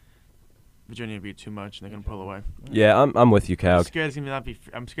end, Virginia will be too much, and they're gonna pull away. Yeah, I'm with you, Cal. I'm scared it's gonna not be.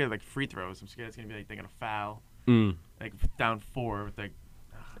 I'm scared of, free throws. I'm scared it's gonna be they're gonna foul. Like down 4 with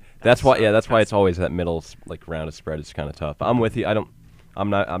That's why it's always that middle round of spread is kind of tough. I'm with you. I'm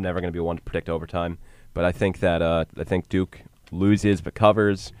never going to be one to predict overtime, but I think that Duke loses but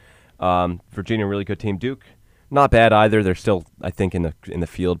covers. Virginia, really good team. Duke, not bad either. They're still, I think, in the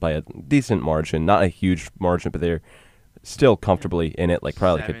field by a decent margin, not a huge margin, but they're still comfortably in it.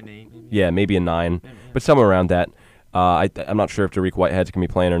 Probably 7, 8, maybe. Maybe a 9, but somewhere around that. I'm not sure if Dariq Whitehead's going to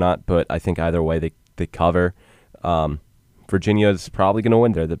be playing or not, but I think either way they cover. Virginia's probably going to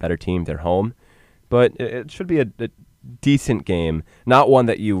win. They're the better team. They're home. But it should be a decent game. Not one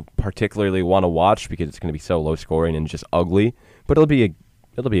that you particularly want to watch because it's going to be so low scoring and just ugly. But it'll be a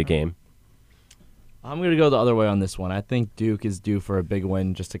game. I'm going to go the other way on this one. I think Duke is due for a big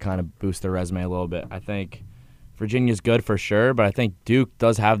win just to kind of boost their resume a little bit. I think Virginia's good for sure, but I think Duke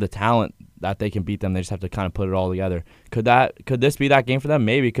does have the talent that they can beat them. They just have to kind of put it all together. Could this be that game for them?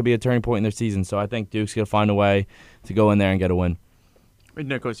 Maybe. It could be a turning point in their season. So I think Duke's going to find a way to go in there and get a win. Wait,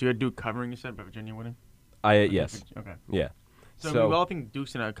 Nicholas, you had Duke covering, you said, but Virginia winning? Yes. Okay. Yeah. So we all think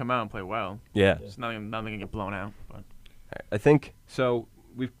Duke's going to come out and play well. Yeah. It's not going to get blown out. But I think so.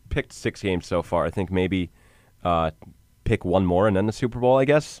 We've picked 6 games so far. I think maybe pick one more and then the Super Bowl, I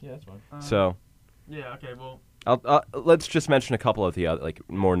guess. Yeah, that's fine. So. Yeah, okay, well. Let's just mention a couple of the other,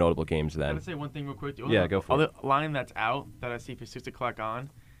 more notable games then. Can I say one thing real quick? Go for it. The line that's out that I see for 6 o'clock on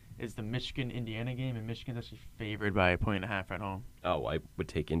is the Michigan-Indiana game, and Michigan's actually favored by 1.5 at home. Oh, I would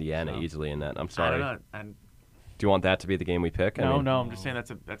take Indiana easily in that. I'm sorry. I don't know. Do you want that to be the game we pick? No, I'm just saying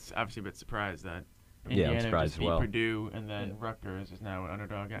that's obviously a bit surprised that Indiana I'm surprised just beat as well. Purdue, and then Rutgers is now an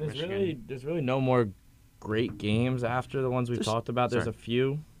underdog at Michigan. There's really no more great games after the ones we've talked about. There's a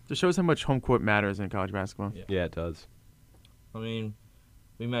few. Just shows how much home court matters in college basketball. Yeah, it does. I mean,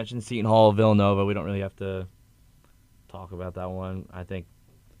 we mentioned Seton Hall, Villanova. We don't really have to talk about that one. I think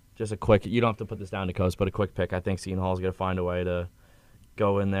just a quick – you don't have to put this down to coast, but a quick pick. I think Seton Hall's going to find a way to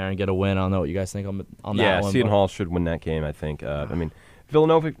go in there and get a win. I don't know what you guys think on that one. Yeah, Seton Hall should win that game, I think. I mean,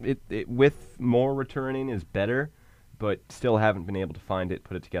 Villanova, it with more returning is better, but still haven't been able to find it,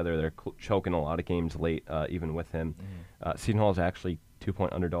 put it together. They're choking a lot of games late, even with him. Seton Hall is actually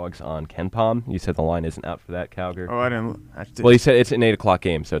 2-point underdogs on KenPom. You said the line isn't out for that, Calgary. Oh, I didn't. Well, you said it's an 8 o'clock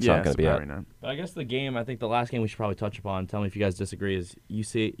game, so it's not going to be out. Not. But I guess the game, I think the last game we should probably touch upon, tell me if you guys disagree, is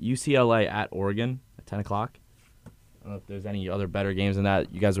UCLA at Oregon at 10 o'clock. I don't know if there's any other better games than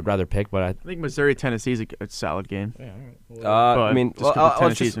that you guys would rather pick, but I think Missouri-Tennessee is a solid game. Yeah, all right. I mean, just 'cause well, of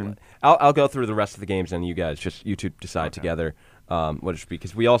Tennessee's I'll go through the rest of the games, and you two decide Okay. together what it should be.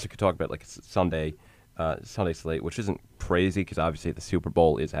 Because we also could talk about like Sunday slate, which isn't crazy because obviously the Super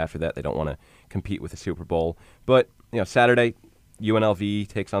Bowl is after that. They don't want to compete with the Super Bowl. But Saturday, UNLV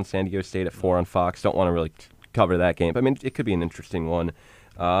takes on San Diego State at 4 on Fox. Don't want to really cover that game, but I mean it could be an interesting one.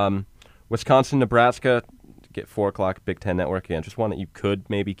 Wisconsin, Nebraska. Get 4 o'clock, Big Ten Network. Again, just one that you could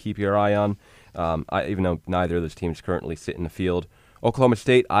maybe keep your eye on, even though neither of those teams currently sit in the field. Oklahoma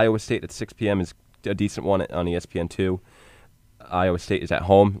State, Iowa State at 6 p.m. is a decent one on ESPN2. Iowa State is at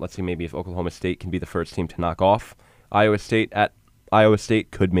home. Let's see maybe if Oklahoma State can be the first team to knock off Iowa State. At Iowa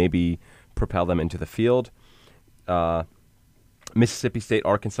State could maybe propel them into the field. Mississippi State,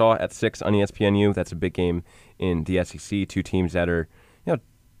 Arkansas at 6 on ESPNU. That's a big game in the SEC. Two teams that are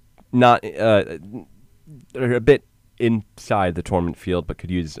not... They're a bit inside the tournament field, but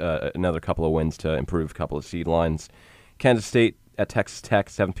could use another couple of wins to improve a couple of seed lines. Kansas State at Texas Tech,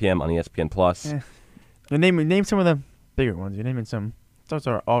 7 p.m. on ESPN+. Yeah. Name some of the bigger ones. You're naming some. Those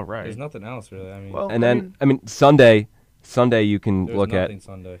are all right. There's nothing else really. I mean, Well, And then, Sunday you can there's look at. nothing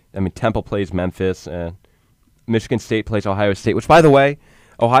Sunday. Temple plays Memphis. Michigan State plays Ohio State, which, by the way,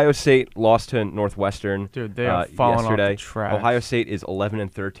 Ohio State lost to Northwestern Dude, they are falling yesterday. off the tracks. Ohio State is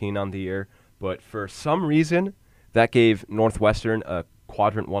 11-13 on the year. But for some reason, that gave Northwestern a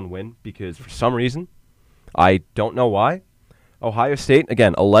quadrant 1 win because for some reason, I don't know why, Ohio State,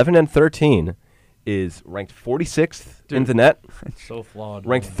 again, 11-13, is ranked 46th in the net, So flawed.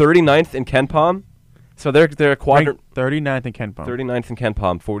 ranked 39th in KenPom. So they're a quadrant. Ranked 39th in KenPom. 39th in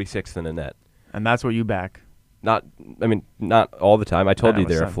KenPom, 46th in the net. And that's what you back. Not all the time. I told you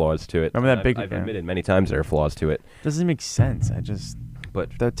there are 100%. flaws to it. Remember that big- I've yeah. admitted many times there are flaws to it. Doesn't make sense.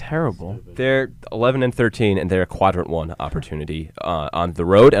 But They're terrible. they're 11-13, and they're a quadrant 1 opportunity on the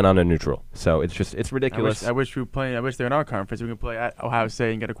road and on a neutral. So it's ridiculous. I wish they're in our conference. We can play at Ohio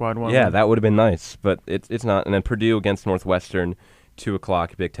State and get a quad 1. Yeah, win. that would have been nice, but it's not. And then Purdue against Northwestern, 2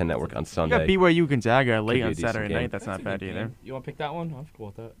 o'clock, Big Ten Network on You Sunday. got BYU Gonzaga Could late be a on decent Saturday game. night. That's not a bad good either. game. You want to pick that one? I'm cool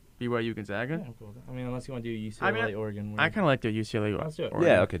with that. BYU Gonzaga. Yeah, I'm cool with that. I mean, unless you want to do UCLA, Oregon. I kind of like the UCLA. Let's do it. Oregon.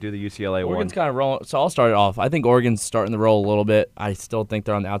 Yeah, okay, do the UCLA one. Oregon's kind of rolling. So I'll start it off. I think Oregon's starting to roll a little bit. I still think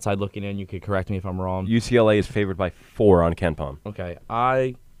they're on the outside looking in. You could correct me if I'm wrong. UCLA is favored by 4 on KenPom. Okay,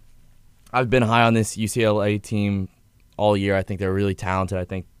 I've been high on this UCLA team all year. I think they're really talented. I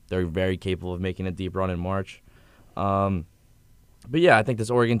think they're very capable of making a deep run in March. But yeah, I think this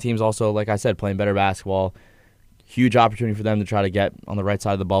Oregon team's also, like I said, playing better basketball. Huge opportunity for them to try to get on the right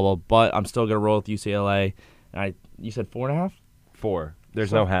side of the bubble. But I'm still gonna roll with UCLA. And you said 4.5? 4.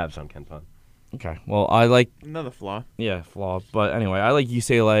 There's no halves on KenPom. Okay. Well, I like Another flaw. flaw. But anyway, I like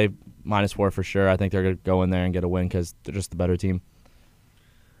UCLA -4 for sure. I think they're gonna go in there and get a win because they're just the better team.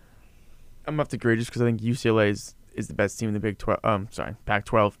 I'm up to agree just because I think UCLA is the best team in the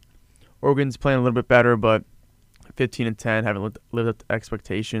Pac-12. Oregon's playing a little bit better, but 15-10 haven't lived up to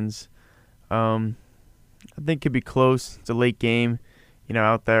expectations. I think it could be close. It's a late game,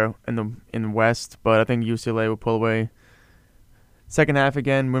 out there in the West, but I think UCLA will pull away. Second half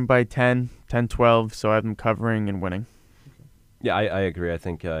again, win by 10-12, so I have them covering and winning. Yeah, I agree. I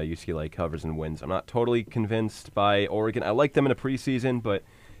think UCLA covers and wins. I'm not totally convinced by Oregon. I like them in a preseason, but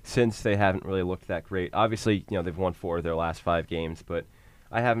since they haven't really looked that great, obviously, they've won 4 of their last 5 games, but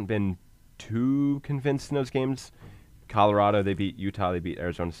I haven't been too convinced in those games. Colorado, they beat Utah, they beat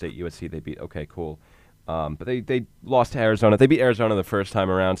Arizona State, USC, they beat, okay, cool. But they lost to Arizona. They beat Arizona the first time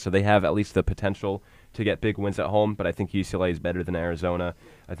around, so they have at least the potential to get big wins at home, but I think UCLA is better than Arizona.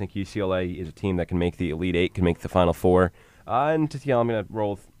 I think UCLA is a team that can make the Elite 8, can make the Final 4. I'm going to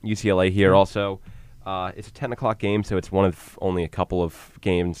roll with UCLA here also. It's a 10 o'clock game, so it's one of only a couple of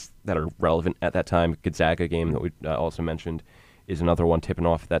games that are relevant at that time. Gonzaga game that we also mentioned is another one tipping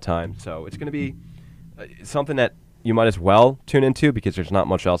off at that time. So it's going to be something that you might as well tune into because there's not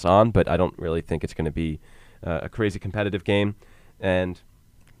much else on, but I don't really think it's going to be a crazy competitive game. And,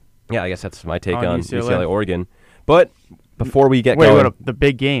 yeah, I guess that's my take on UCLA Oregon. But before we get going... Wait, the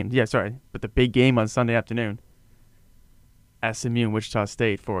big game. Yeah, sorry. But the big game on Sunday afternoon. SMU and Wichita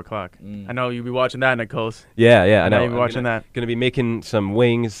State, 4 o'clock. I know you'll be watching that, Nichols. Yeah, I know. You'll be watching that. Going to be making some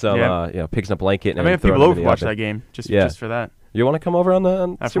wings, pigs in a blanket. I may have people over to watch that game just for that. You want to come over on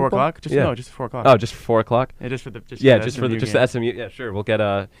at Super 4 Bowl? o'clock? Just 4 o'clock. Oh, just 4 o'clock? Yeah, just for the SMU. Yeah, sure. We'll get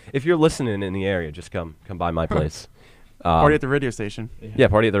if you're listening in the area, just come by my place. Party at the radio station. Yeah,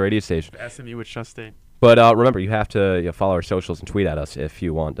 party at the radio station. SMU Wichita State. But remember, you have to follow our socials and tweet at us if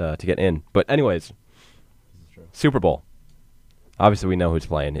you want to get in. But anyways, Super Bowl. Obviously, we know who's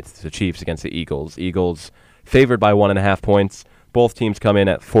playing. It's the Chiefs against the Eagles. Eagles favored by 1.5 points. Both teams come in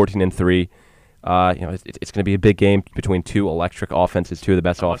at 14-3. It's going to be a big game between two electric offenses, two of the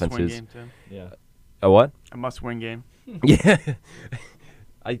best offenses. Game too. Yeah. A what? A must-win game. Yeah.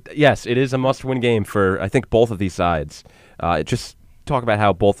 Yes, it is a must-win game for, I think, both of these sides. Just talk about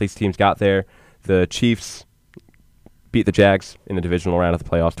how both these teams got there. The Chiefs beat the Jags in the divisional round of the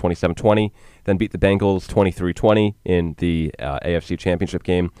playoffs 27-20, then beat the Bengals 23-20 in the AFC Championship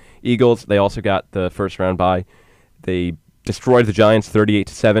game. Eagles, they also got the first round bye. They destroyed the Giants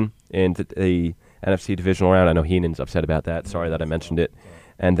 38-7 in the NFC divisional round. I know Heenan's upset about that. Sorry that I mentioned it.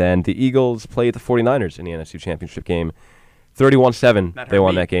 And then the Eagles played the 49ers in the NFC Championship game. 31-7, they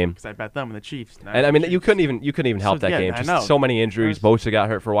won that game. Because I bet them and the Chiefs. And I mean, you couldn't even help that game. Just so many injuries. Bosa got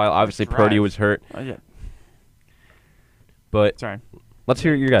hurt for a while. Obviously, Purdy was hurt. Oh, yeah. But sorry. Let's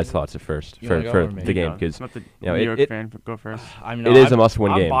hear your guys' thoughts at first for the game, because New York fan, go first. It is a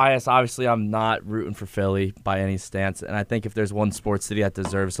must-win game. I'm biased. Obviously, I'm not rooting for Philly by any stance, and I think if there's one sports city that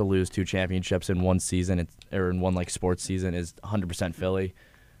deserves to lose 2 championships in one season, or in one sports season, is 100% Philly.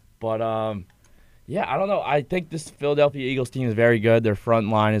 But yeah, I don't know. I think this Philadelphia Eagles team is very good. Their front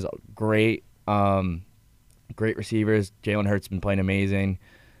line is great. Great receivers. Jalen Hurts has been playing amazing.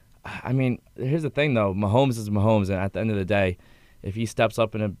 I mean, here's the thing, though. Mahomes is Mahomes, and at the end of the day, if he steps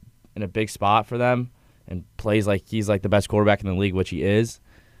up in a big spot for them and plays like he's the best quarterback in the league, which he is,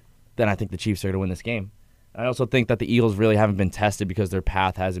 then I think the Chiefs are going to win this game. I also think that the Eagles really haven't been tested because their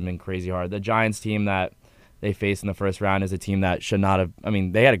path hasn't been crazy hard. The Giants team that they faced in the first round is a team that should not have. I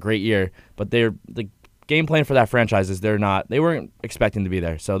mean, they had a great year, but the game plan for that franchise is they weren't expecting to be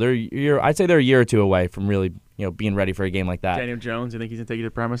there. So I'd say they're a year or two away from really being ready for a game like that. Daniel Jones, you think he's gonna take you to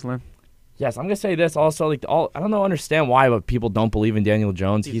the promised land? Yes, I'm gonna say this also. I don't understand why, but people don't believe in Daniel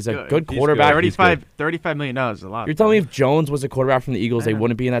Jones. He's a good quarterback. $35 million is a lot. You're telling me if Jones was a quarterback from the Eagles, they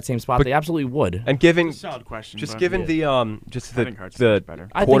wouldn't be in that same spot? They absolutely would. And given it's a solid question, the quarterback,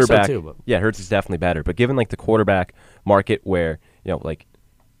 I think so too, but. Yeah, Hurts is definitely better. But given the quarterback market where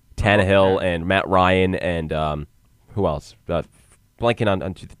Tannehill and Matt Ryan and who else? Blanking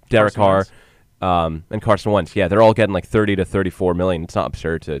on Derek Carr. And Carson Wentz, yeah, they're all getting $30 to $34 million. It's not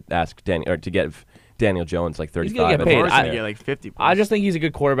absurd to ask to give Daniel Jones 35. He's gonna get paid. Gonna get 50. I just think he's a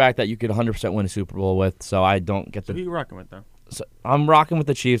good quarterback that you could 100% win a Super Bowl with. So I don't get the. So who you rocking with though? So I'm rocking with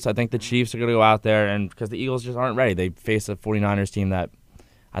the Chiefs. I think the Chiefs are gonna go out there and because the Eagles just aren't ready. They face a 49ers team that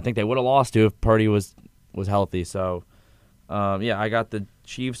I think they would have lost to if Purdy was healthy. So yeah, I got the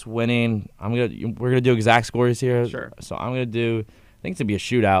Chiefs winning. We're gonna do exact scores here. Sure. So I'm gonna do. I think it's gonna be a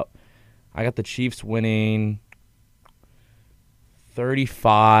shootout. I got the Chiefs winning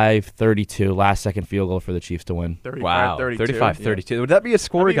 35-32. Last second field goal for the Chiefs to win. 35-32. Yeah. Would that be a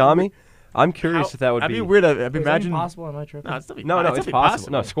scoregami? I'm curious if that would be. That'd be weird. Imagine. Possible? Am I tripping? No, it's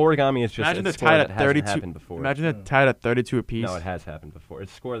possible. No, scoregami is just. Imagine a they're tied at 32. Happened before. Imagine they're tied at 32 apiece. No, it has happened before.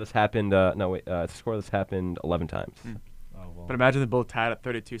 It's a score that's happened. It's a score that's happened 11 times. Oh, well. But imagine they're both tied at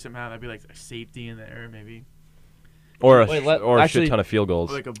 32 somehow. That'd be a safety in there, maybe. Or a shit ton of field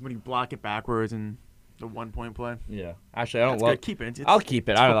goals. Or when you block it backwards and the 1 point play. Yeah. Actually, I don't love. Keep it. I'll keep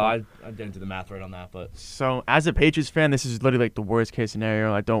it. I don't know. I didn't do the math right on that, but. So as a Patriots fan, this is literally the worst case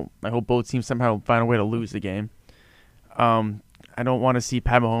scenario. I hope both teams somehow find a way to lose the game. I don't want to see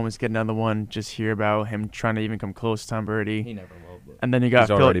Pat Mahomes get another one. Just hear about him trying to even come close to Tom Brady. He never will. But. And then you got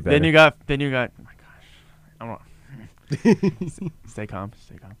Then you got. Oh my gosh. Stay calm.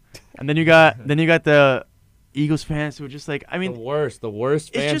 And then you got the Eagles fans who are just the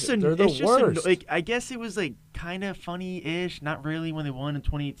worst fans. They're the worst. I guess it was kind of funny-ish. Not really when they won in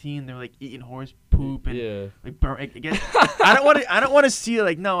 2018. They were eating horse poop and I guess I don't want to see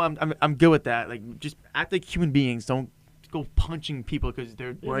no. I'm good with that. Just act like human beings. Don't go punching people because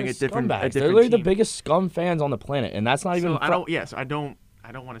they're wearing a different. They're literally the biggest scum fans on the planet, and that's not even. So I don't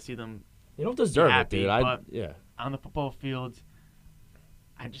want to see them. You don't deserve happy, it, dude. On the football field,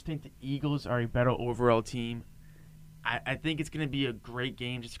 I just think the Eagles are a better overall team. I think it's going to be a great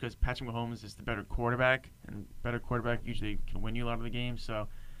game just because Patrick Mahomes is the better quarterback, and better quarterback usually can win you a lot of the games. So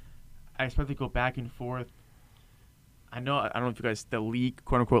I expect to go back and forth. I don't know if you guys, the leak,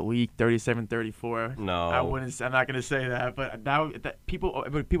 quote unquote leak, 37-34. No, I'm not going to say that, but that people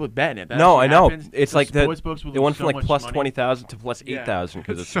betting it. No, I know. Happens, it's it went from plus money. 20,000 to plus 8,000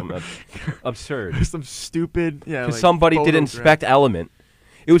 because it's absurd. Some stupid, because somebody did inspect Element.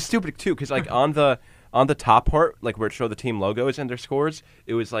 It was stupid too because on the top part, where it showed the team logos and their scores,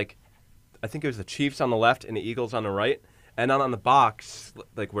 it was I think it was the Chiefs on the left and the Eagles on the right, and then on the box,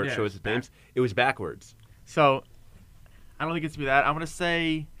 where it shows the names, it was backwards. So I don't think it's gonna be that. I'm gonna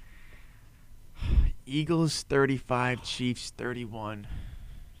say Eagles 35, Chiefs 31.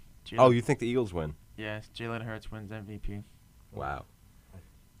 Oh, you think the Eagles win? Yes, Jalen Hurts wins MVP. Wow.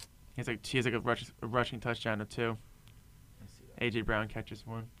 He has like a rushing touchdown or 2. AJ Brown catches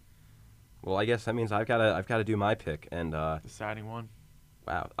 1. Well, I guess that means I've got to do my pick, and Deciding 1.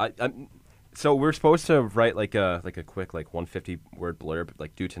 wow. So we're supposed to write like a quick 150 word blurb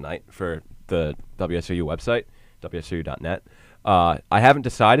due tonight for the WSOU website, WSOU.net. I haven't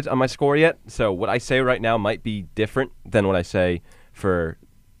decided on my score yet, so what I say right now might be different than what I say for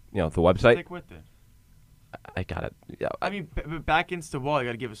the website. Stick with it. I got it. Yeah. I mean, back against the wall, you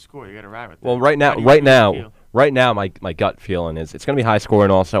got to give a score. You got to ride with it. Well, right now, my gut feeling is it's going to be high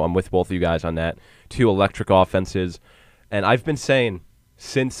scoring. Also, I'm with both of you guys on that. 2 electric offenses, and I've been saying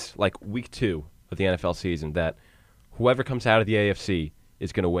since week 2 of the NFL season that whoever comes out of the AFC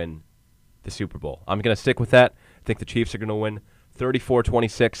is going to win the Super Bowl. I'm going to stick with that. I think the Chiefs are going to win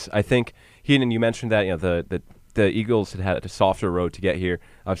 34-26. I think Heenan, you mentioned that the Eagles had a softer road to get here.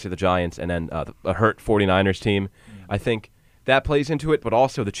 Obviously, the Giants, and then a hurt 49ers team. I think that plays into it, but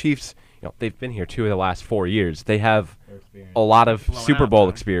also the Chiefs, they've been here 2 of the last 4 years. They have a lot of Super Bowl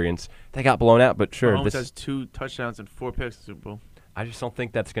experience. They got blown out, but sure. Mahomes has 2 touchdowns and 4 picks in the Super Bowl. I just don't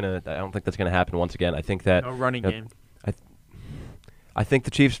think that's gonna happen once again. I think that no running game. I think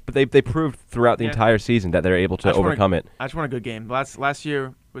the Chiefs, but they proved throughout the entire season that they're able to overcome it. I just want a good game. Last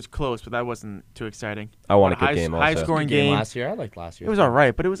year was close, but that wasn't too exciting. I want a good game also. High scoring game. Last year, I liked last year. It was all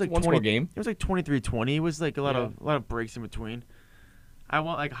right, but it was like one 20 score game. It was like 23-20. It was like a lot of breaks in between. I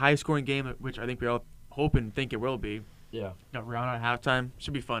want high scoring game, which I think we all hope and think it will be. Yeah. Around at halftime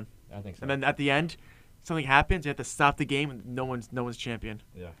should be fun. I think so. And then at the end, something happens. You have to stop the game, and no one's champion.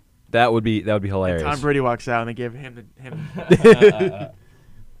 Yeah. That would be hilarious. And Tom Brady walks out, and they give him.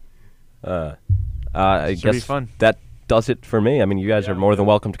 I guess fun. That does it for me. I mean, you guys are more than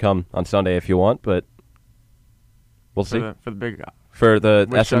welcome to come on Sunday if you want, but we'll see. For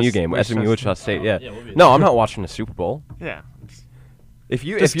the SMU game, SMU Wichita State. Yeah. We'll No, I'm not watching the Super Bowl. Yeah. If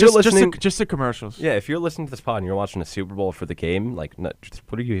you're listening, just the commercials. Yeah, if you're listening to this pod and you're watching the Super Bowl for the game, what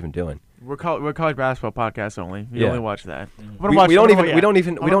are you even doing? We're college basketball podcast only. We only watch that. We don't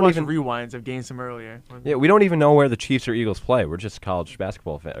even rewinds of games from earlier. Yeah, we don't even know where the Chiefs or Eagles play. We're just college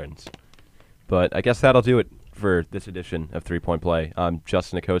basketball fans. But I guess that'll do it for this edition of 3 Point Play. I'm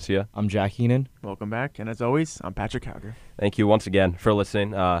Justin Nicosia. I'm Jack Heenan. Welcome back, and as always, I'm Patrick Cowger. Thank you once again for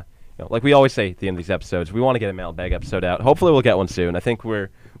listening. Like we always say at the end of these episodes, we want to get a mailbag episode out. Hopefully, we'll get one soon. I think we're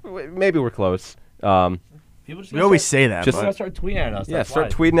close. We always say that. Just start tweeting at us. Yeah, start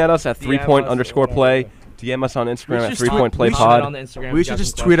tweeting at us at 3point_play. DM us on Instagram at 3PointPlayPod. We should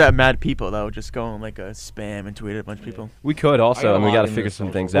just tweet at mad people though. Just go on a spam and tweet at a bunch of people. We could also, and we got to figure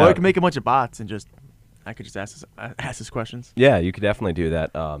some things out. Or we can make a bunch of bots and I could just ask us questions. Yeah, you could definitely do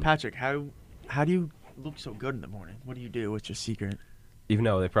that. Patrick, how do you look so good in the morning? What do you do? What's your secret? Even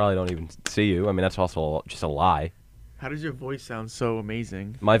though they probably don't even see you. I mean, that's also just a lie. How does your voice sound so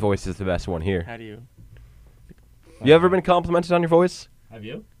amazing? My voice is the best one here. How do you? You ever been complimented on your voice? Have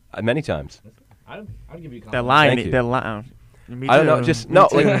you? Many times. I'll give you a compliment. That line. Thank you. That line. I don't know. Just no.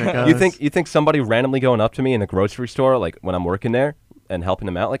 You think somebody randomly going up to me in the grocery store, when I'm working there and helping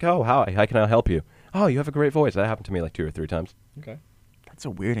them out, oh, how can I help you? Oh, you have a great voice. That happened to me 2 or 3 times. Okay. That's a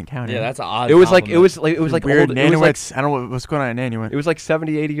weird encounter. Yeah, that's an odd. It was like weird old. Nanuets. I don't know what's going on in Nanuet. It was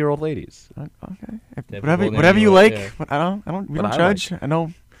 70, 80-year-old ladies. Okay. Whatever you like. Yeah. We don't judge. I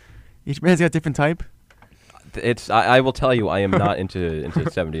know each man's got a different type. I will tell you, I am not into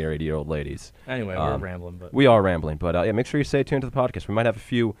 70 or 80-year-old ladies. Anyway, we're rambling, but we are rambling. But yeah, make sure you stay tuned to the podcast. We might have a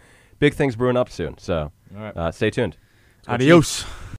few big things brewing up soon. So all right. Stay tuned. Adios.